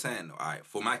I'm saying though? All right,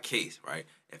 for my case, right?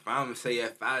 If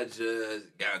I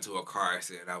just got into a car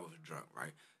accident, I was drunk,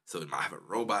 right? So I have a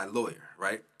robot lawyer,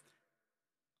 right?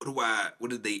 What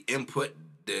did they input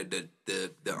the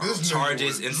This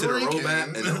charges nigga was into the drinking. robot,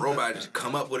 and the robot just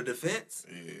come up with a defense?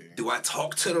 Yeah. Do I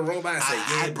talk to the robot and say,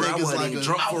 I yeah, bro, I think it's wasn't like even a-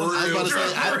 drunk for I was real? about to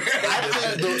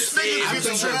say, I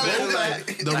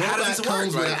think the Like, how robot does it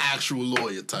comes work? with an Like, actual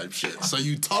lawyer type shit. So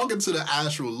you talking to the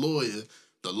actual lawyer.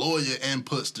 The lawyer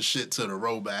inputs the shit to the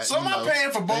robot. So am I paying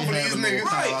for both they of these have a little niggas?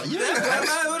 power. right? Yeah, Yeah,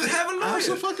 I have a lawyer.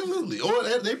 absolutely. Or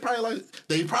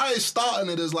they probably starting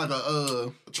it as like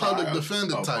a public Trial.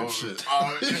 defender Oh, type oh, shit.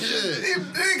 oh, Yeah. These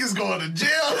niggas going to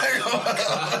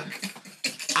jail.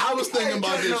 I was thinking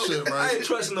about this shit, I right? ain't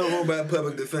trusting no robot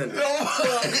public defender.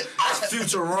 That's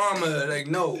Futurama. Like,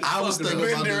 no. I was fuck thinking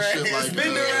no. about this shit like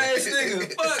Bend your ass,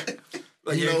 nigga. Fuck.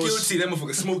 Like, You you're know, guilty. That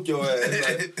motherfucker smoke your ass.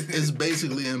 Like, it's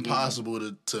basically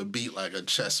impossible to beat like a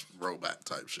chess robot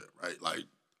type shit, right? Like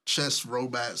chess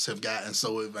robots have gotten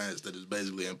so advanced that it's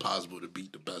basically impossible to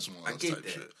beat the best ones get type that.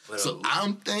 shit. But, So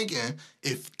I'm thinking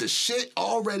if the shit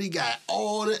already got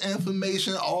all the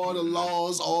information, all the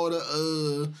laws, all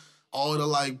the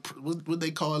like what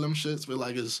they call them shits, but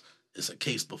like it's a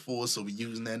case before, so we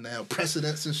using that now.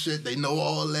 Precedents and shit, they know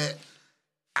all that.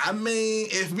 I mean,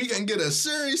 if we can get a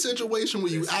serious situation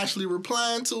where you actually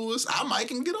replying to us, I might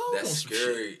can get on. That's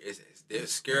scary.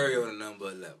 It's scary on a number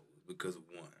of levels because of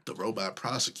one. The robot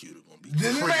prosecutor gonna be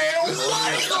This man,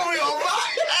 what's going on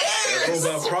my ass?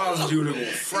 That robot prosecutor gonna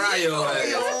fry your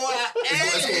ass.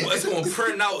 It's gonna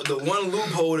print out the one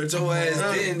loophole that your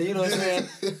ass did. You know what I'm saying?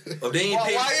 If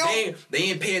they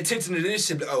ain't pay attention to this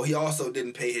shit. Oh, he also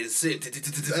didn't pay his shit.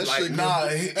 Like,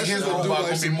 his robot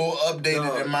gonna be more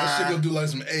updated than mine. That shit gonna do like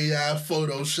some AI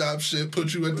Photoshop shit.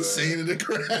 Put you at the scene of the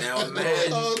crime. Now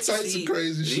imagine all types of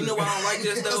crazy shit. You know why I don't like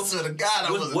this though? Swear to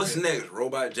God, What's next?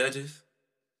 Robot judges?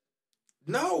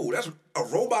 No, that's a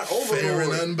robot overlord. Fair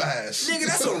and unbiased. Nigga,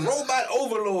 that's a robot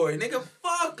overlord. Nigga,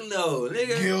 fuck no.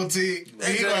 Nigga. Guilty.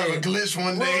 He gonna have a glitch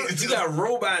one day. You got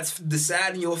robots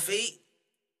deciding your fate?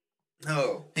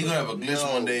 No. He gonna have a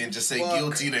glitch one day and just say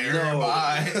guilty to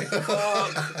everybody.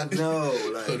 Fuck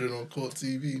no. Like, put it on court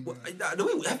TV.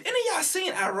 Have any of y'all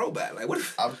seen iRobot? Like, what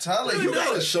if, I'm telling You you.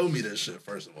 gotta show me this shit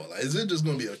first of all. Like, is it just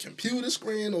gonna be a computer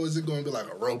screen or is it gonna be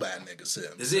like a robot nigga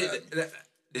sitting?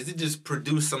 Does it just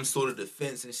produce some sort of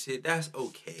defense and shit? That's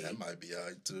okay. That might be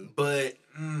alright too. But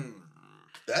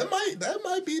that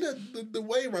might be the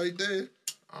way right there.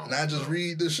 And I just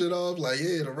read this shit off like,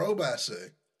 yeah, the robot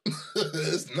say.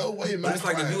 There's no way, man. It's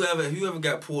like if you ever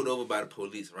got pulled over by the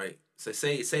police, right? So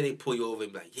say they pull you over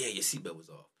and be like, yeah, your seatbelt was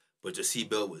off, but your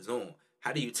seatbelt was on.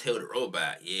 How do you tell the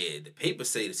robot, yeah, the papers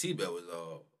say the seatbelt was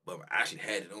off, but I actually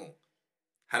had it on?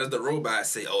 How does the robot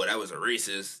say, oh, that was a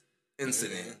racist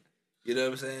incident? Mm-hmm. You know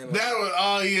what I'm saying? Like, that was,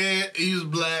 oh yeah, he was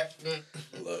black.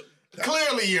 Look,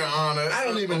 clearly, Your Honor. I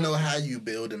don't even know how you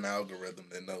build an algorithm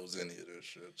that knows any of this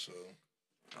shit. So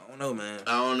I don't know, man.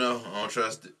 I don't know. I don't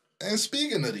trust it. And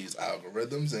speaking of these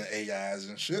algorithms and AIs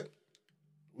and shit,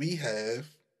 we have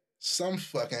some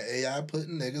fucking AI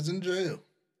putting niggas in jail.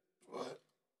 What?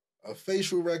 A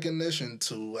facial recognition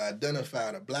tool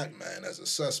identified a black man as a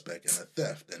suspect in a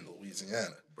theft in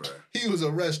Louisiana. Bruh. He was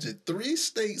arrested 3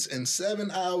 states and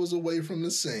 7 hours away from the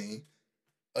scene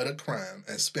of the crime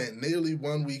and spent nearly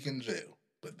 1 week in jail.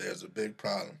 But there's a big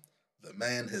problem. The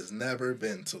man has never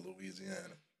been to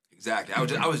Louisiana. Exactly.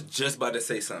 I was just about to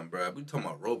say something, bro. We talking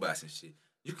about robots and shit.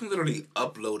 You can literally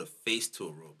upload a face to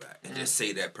a robot and just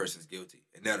say that person's guilty.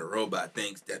 And now the robot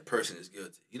thinks that person is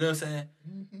guilty. You know what I'm saying?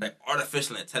 Mm-hmm. Like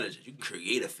artificial intelligence. You can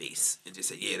create a face and just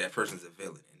say, yeah, that person's a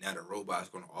villain. And now the robot's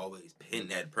going to always pin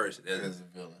that person as a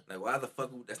villain. Like, why the fuck?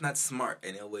 That's not smart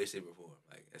in any way, shape, or form.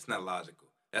 Like, it's not logical.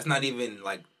 That's not even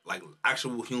like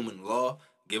actual human law,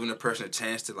 giving a person a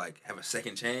chance to like have a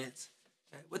second chance.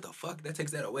 Like, what the fuck? That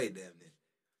takes that away, damn it.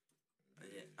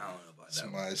 I don't know about that.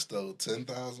 Somebody stole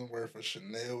 $10,000 worth of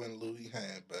Chanel and Louis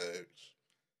handbags,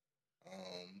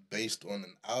 based on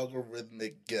an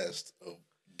algorithmic guess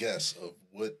of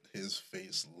what his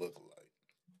face looked like.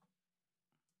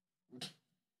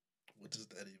 What does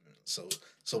that even?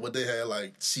 So what they had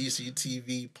like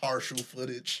CCTV partial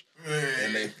footage,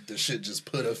 and the shit just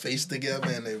put a face together,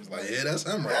 and they was like, yeah, that's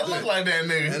him right there. That look like that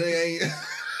nigga. And they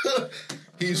ain't.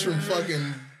 He's from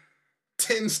fucking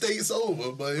 10 states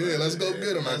over, but yeah, let's go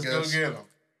get him, I guess. Let's go get him.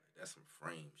 That's some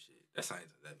frame shit. That's like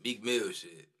that Meek Mill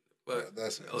shit. But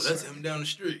that's him down the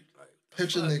street. Like,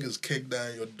 picture niggas kick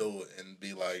down your door and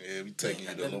be like, yeah, we taking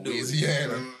you to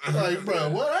Louisiana. Like, bro,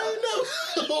 what? I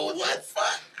don't know. What?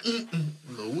 Fuck?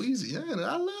 Louisiana.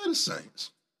 I love the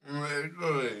Saints. Man,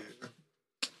 go ahead.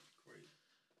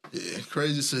 Yeah,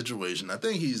 crazy situation. I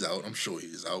think he's out. I'm sure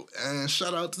he's out. And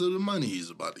shout out to the money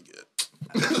he's about to get.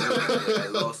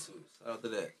 Lawsuits. Shout out to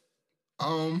that.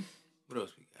 What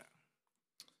else we got?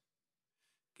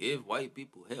 Give white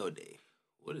people hell day.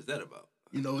 What is that about?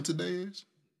 You know what today is?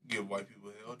 Give white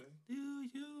people hell day. Do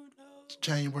you know? It's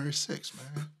January 6th,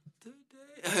 man.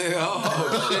 Today.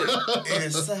 Oh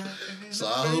shit! So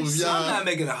I hope y'all. I'm not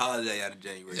making a holiday out of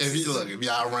January. If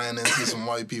y'all ran into some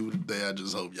white people today, I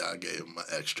just hope y'all gave them an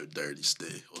extra dirty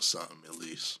stick or something at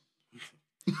least.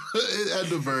 At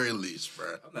the very least,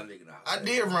 bro. I'm not making a holiday. I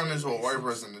did run into a white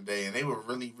person today, and they were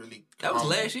really, really. That was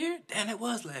last year? Damn, it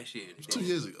was last year. 2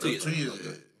 years ago. 2 years ago. 2 years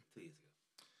ago.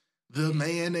 The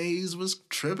mayonnaise was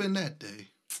tripping that day.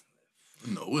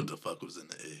 No, what the fuck was in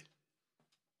the egg?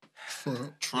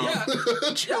 Trump.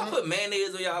 Y'all put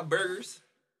mayonnaise on y'all burgers?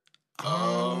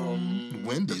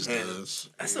 Wendy's does.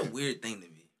 That's a weird thing to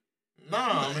me. No,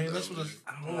 I mean that's what it's.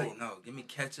 I don't like. No, give me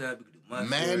ketchup. You can do mustard.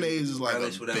 Mayonnaise is like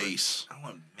relish, a whatever. base. I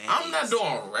want mayonnaise. I'm not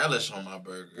doing relish on my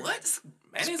burger. What?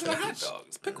 Mayonnaise is a hot dog.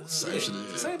 It's pickles.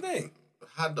 Same thing.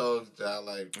 Hot dogs, I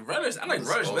like. Relish. I like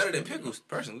relish better than pickles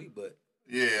personally, but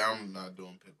yeah, I'm not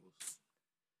doing pickles.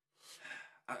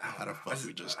 How the fuck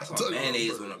we just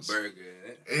mayonnaise on a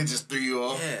burger? It just threw you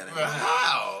off. Yeah. Like,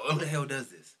 how? Who the hell does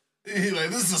this? He like,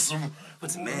 this is some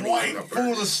Put some mayonnaise white on a burger.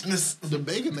 foolishness. The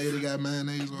Baconator got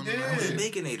mayonnaise on it. Yeah. What's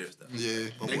Baconator stuff? Yeah.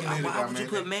 But Baconator why got would you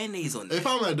put mayonnaise on that? If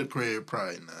I'm at the crib,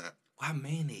 probably not. Why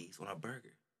mayonnaise on a burger?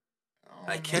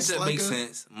 Like It's ketchup like makes a-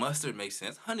 sense, mustard makes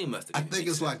sense, honey mustard. I even think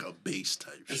makes it's sense. like a base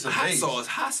type It's shit. a-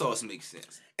 hot sauce makes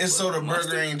sense. And so But the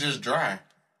mustard? burger ain't just dry.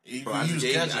 You Bro, can use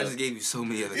I ketchup. just gave you so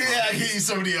many other. Yeah, I give you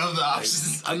so many other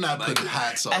options. I'm not Like- putting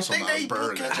hot sauce I on think my they put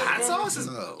burger. ketchup hot sauce is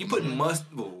No. you putting mustard.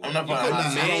 I'm not you putting putting hot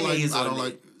sauce. mayonnaise I on don't it.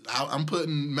 like. I'm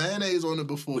putting mayonnaise on it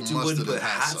before But you mustard wouldn't put and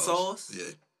hot hot sauce. sauce?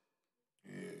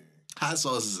 Yeah. Hot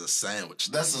sauce is a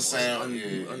sandwich. That's a sandwich.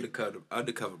 Yeah.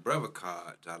 Undercover brother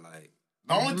card. I like.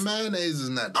 The only Mayonnaise is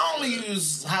not. I only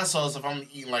use hot sauce if I'm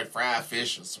eating like fried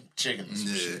fish or some chicken or some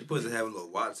Yeah. You shit. supposed to have a little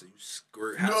water, so you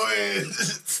squirt hot Go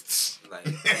sauce. ahead.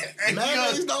 Like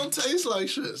Mayonnaise don't taste like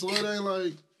shit, so it ain't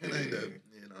like it ain't that.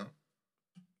 You know.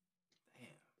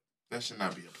 That should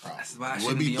not be a problem. that's why I What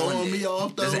shouldn't be be on throwing there. me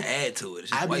off, though? Doesn't add to it. It's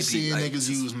just I be white seeing people, like, niggas just-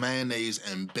 use mayonnaise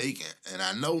and bacon, and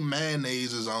I know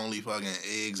mayonnaise is only fucking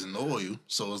eggs and oil,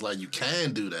 so it's like you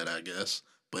can do that, I guess,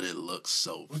 but it looks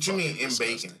so. What you mean fucking in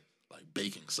disgusting. bacon? Like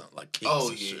baking something, like cakes Oh,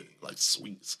 and yeah. shit, like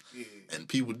sweets, Yeah. and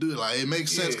people do it. Like it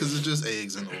makes sense Yeah. because it's just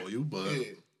eggs and oil, but Yeah.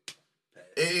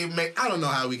 It make I don't know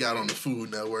how we got on the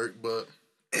Food Network, but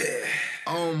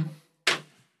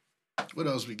what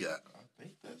else we got? I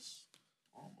think that's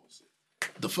almost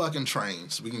it. The fucking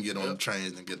trains. We can get on the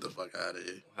trains and get the fuck out of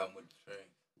here. How much train?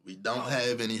 We don't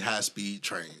have any high speed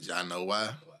trains. Y'all know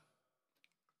why?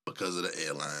 Because of the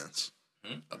airlines.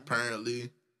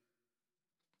 Apparently,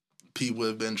 people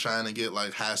have been trying to get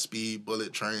like high speed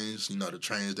bullet trains. You know, the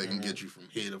trains that can get you from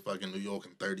here to fucking New York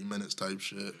in 30 minutes type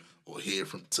shit, or here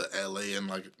from to LA in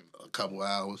like a couple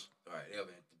hours. All right, yeah, man.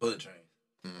 Bullet trains.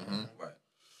 Right.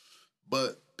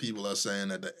 But people are saying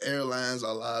that the airlines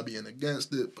are lobbying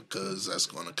against it because that's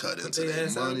going to cut into They their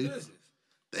ass out of money. business.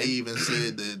 They even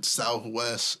said that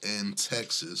Southwest in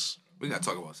Texas We gotta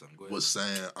talk about something. Go ahead. was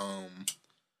saying,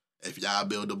 if y'all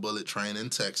build a bullet train in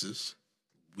Texas,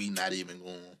 we not even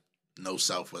going no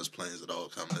Southwest planes at all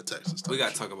coming to Texas. We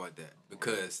gotta talk about that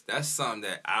because that's something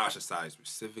that our society,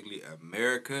 specifically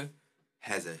America,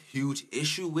 has a huge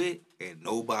issue with, and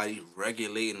nobody's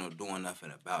regulating or doing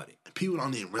nothing about it. People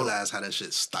don't even realize how that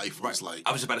shit stifles. Like,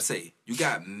 I was just about to say, you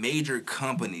got major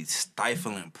companies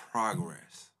stifling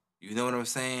progress. You know what I'm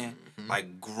saying?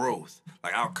 Like growth.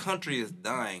 Like our country is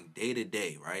dying day to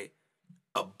day, right?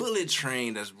 A bullet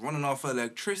train that's running off of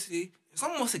electricity is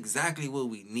almost exactly what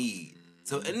we need.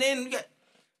 So, and then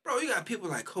you got people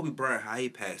like Kobe Bryant, how he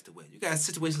passed away. You got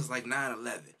situations like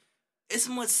 9/11. It's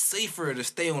much safer to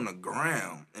stay on the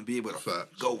ground and be able to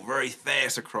Facts. go very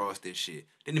fast across this shit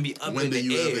than to be up when in do the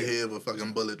you air. ever hear of a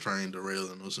fucking bullet train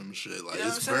derailing or some shit? Like, You know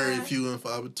it's what I'm very saying? few and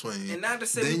far between. And not to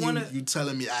say then we wanna- you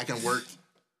telling me I can work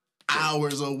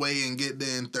hours away and get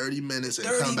there in 30 minutes and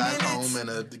 30 come back minutes? home in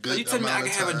a good So you tell me I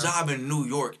amount can of have a time. job in New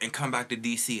York and come back to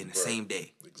DC in the same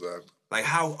day. Exactly. Like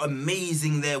how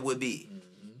amazing that would be.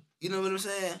 You know what I'm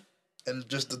saying? And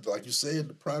just like you said,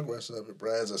 the progress of it,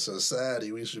 bro. As a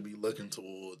society, we should be looking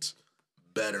towards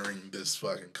bettering this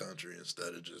fucking country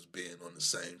instead of just being on the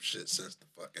same shit since the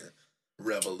fucking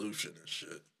revolution and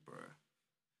shit. Bruh.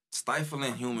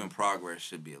 Stifling human progress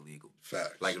should be illegal.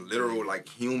 Facts. Like literal, like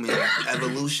human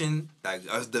evolution, like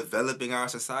us developing our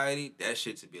society, that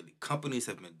shit should be illegal. Companies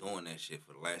have been doing that shit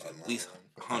for the last at least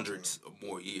hundreds of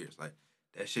more years. Like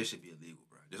that shit should be illegal,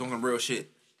 bro. Just on some real shit.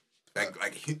 Like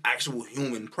actual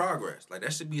human progress. Like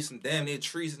that should be some damn near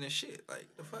treason and shit. Like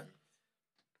the fuck.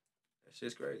 That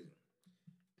shit's crazy.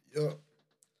 Yup.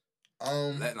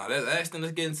 That last thing,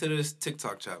 let's get into this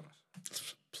TikTok challenge.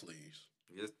 Please.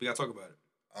 We gotta talk about it.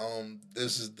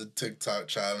 This is the TikTok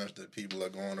challenge that people are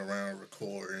going around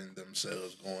recording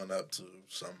themselves going up to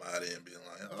somebody and being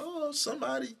like, "Oh,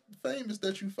 somebody famous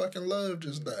that you fucking love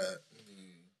just died."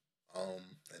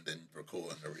 And then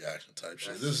recording the reaction type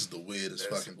shit. This is the weirdest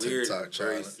fucking weird TikTok and very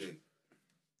challenge. sick.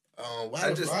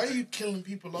 Why Why are you killing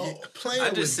people off? playing I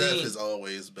with just death seen- has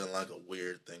always been like a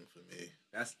weird thing for me.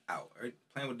 That's out. Right?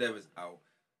 Playing with Dev is out.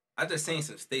 I just seen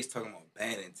some states talking about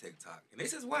banning TikTok, and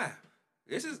this is why.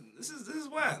 This is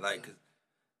why. Like, 'cause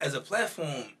as a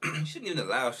platform, you shouldn't even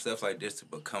allow stuff like this to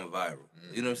become viral.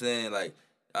 You know what I'm saying? Like,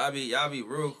 y'all be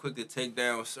real quick to take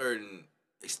down certain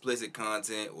explicit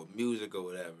content or music or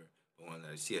whatever. But when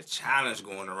you see a challenge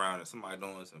going around and somebody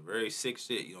doing some very sick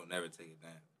shit, you don't never take it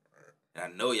down. And I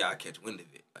know y'all catch wind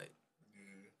of it. Like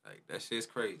that shit's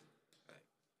crazy.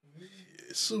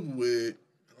 It's super weird.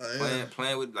 Like,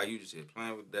 Playing with, like you just said,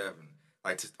 playing with death, and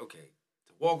like to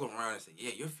walk around and say,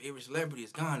 yeah, your favorite celebrity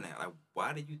is gone now. Like,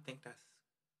 why do you think that's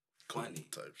funny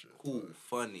type shit. Cool,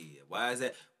 funny. Why does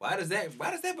that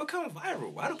become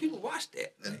viral? Why do people watch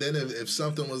that? And then if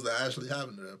something was to actually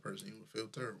happen to that person, you would feel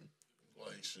terrible.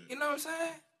 Like shit. You know what I'm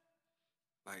saying?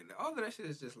 Like all of that shit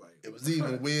is just like. It was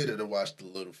even weirder to watch the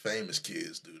little famous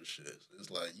kids do the shit. It's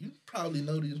like you probably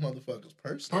know these motherfuckers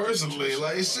personally. Personally,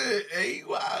 like shit, hey,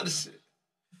 wild shit.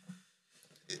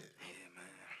 Yeah,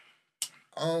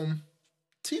 man.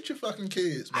 Teach your fucking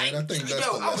kids, man. I think that's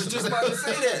the lesson. I was just about to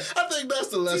say that. I think that's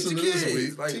the lesson of this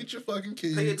week. Like, teach your fucking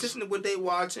kids. Pay attention to what they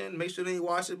watching. Make sure they ain't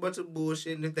watching a bunch of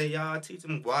bullshit. And if they y'all, teach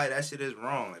them why that shit is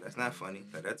wrong. Like, that's not funny.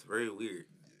 Like, that's very weird.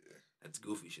 Yeah. That's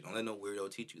goofy shit. Don't let no weirdo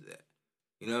teach you that.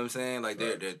 You know what I'm saying? Like,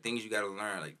 there are things you got to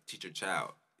learn. Like, teach your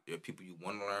child. There are people you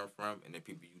want to learn from, and there are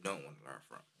people you don't want to learn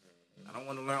from. Mm-hmm. I don't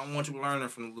want you learning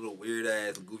from the little weird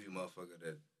ass goofy motherfucker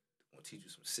that want to teach you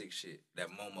some sick shit. That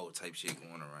Momo type shit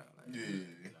going around. Like,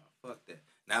 fuck that.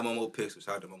 Now Momo Pixels.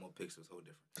 Shout out to Momo Pixels. Whole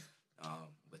different.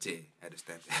 But yeah, had to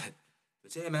stamp that.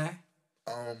 But yeah, man.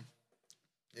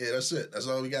 Yeah, that's it. That's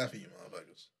all we got for you,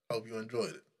 motherfuckers. Hope you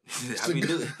enjoyed it. Happy New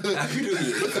Year.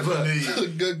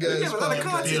 Good guys.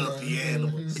 Filthy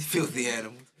animals. Filthy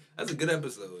animals. That's a good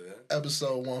episode, yeah.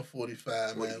 Episode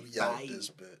 145, man. We out this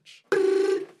bitch.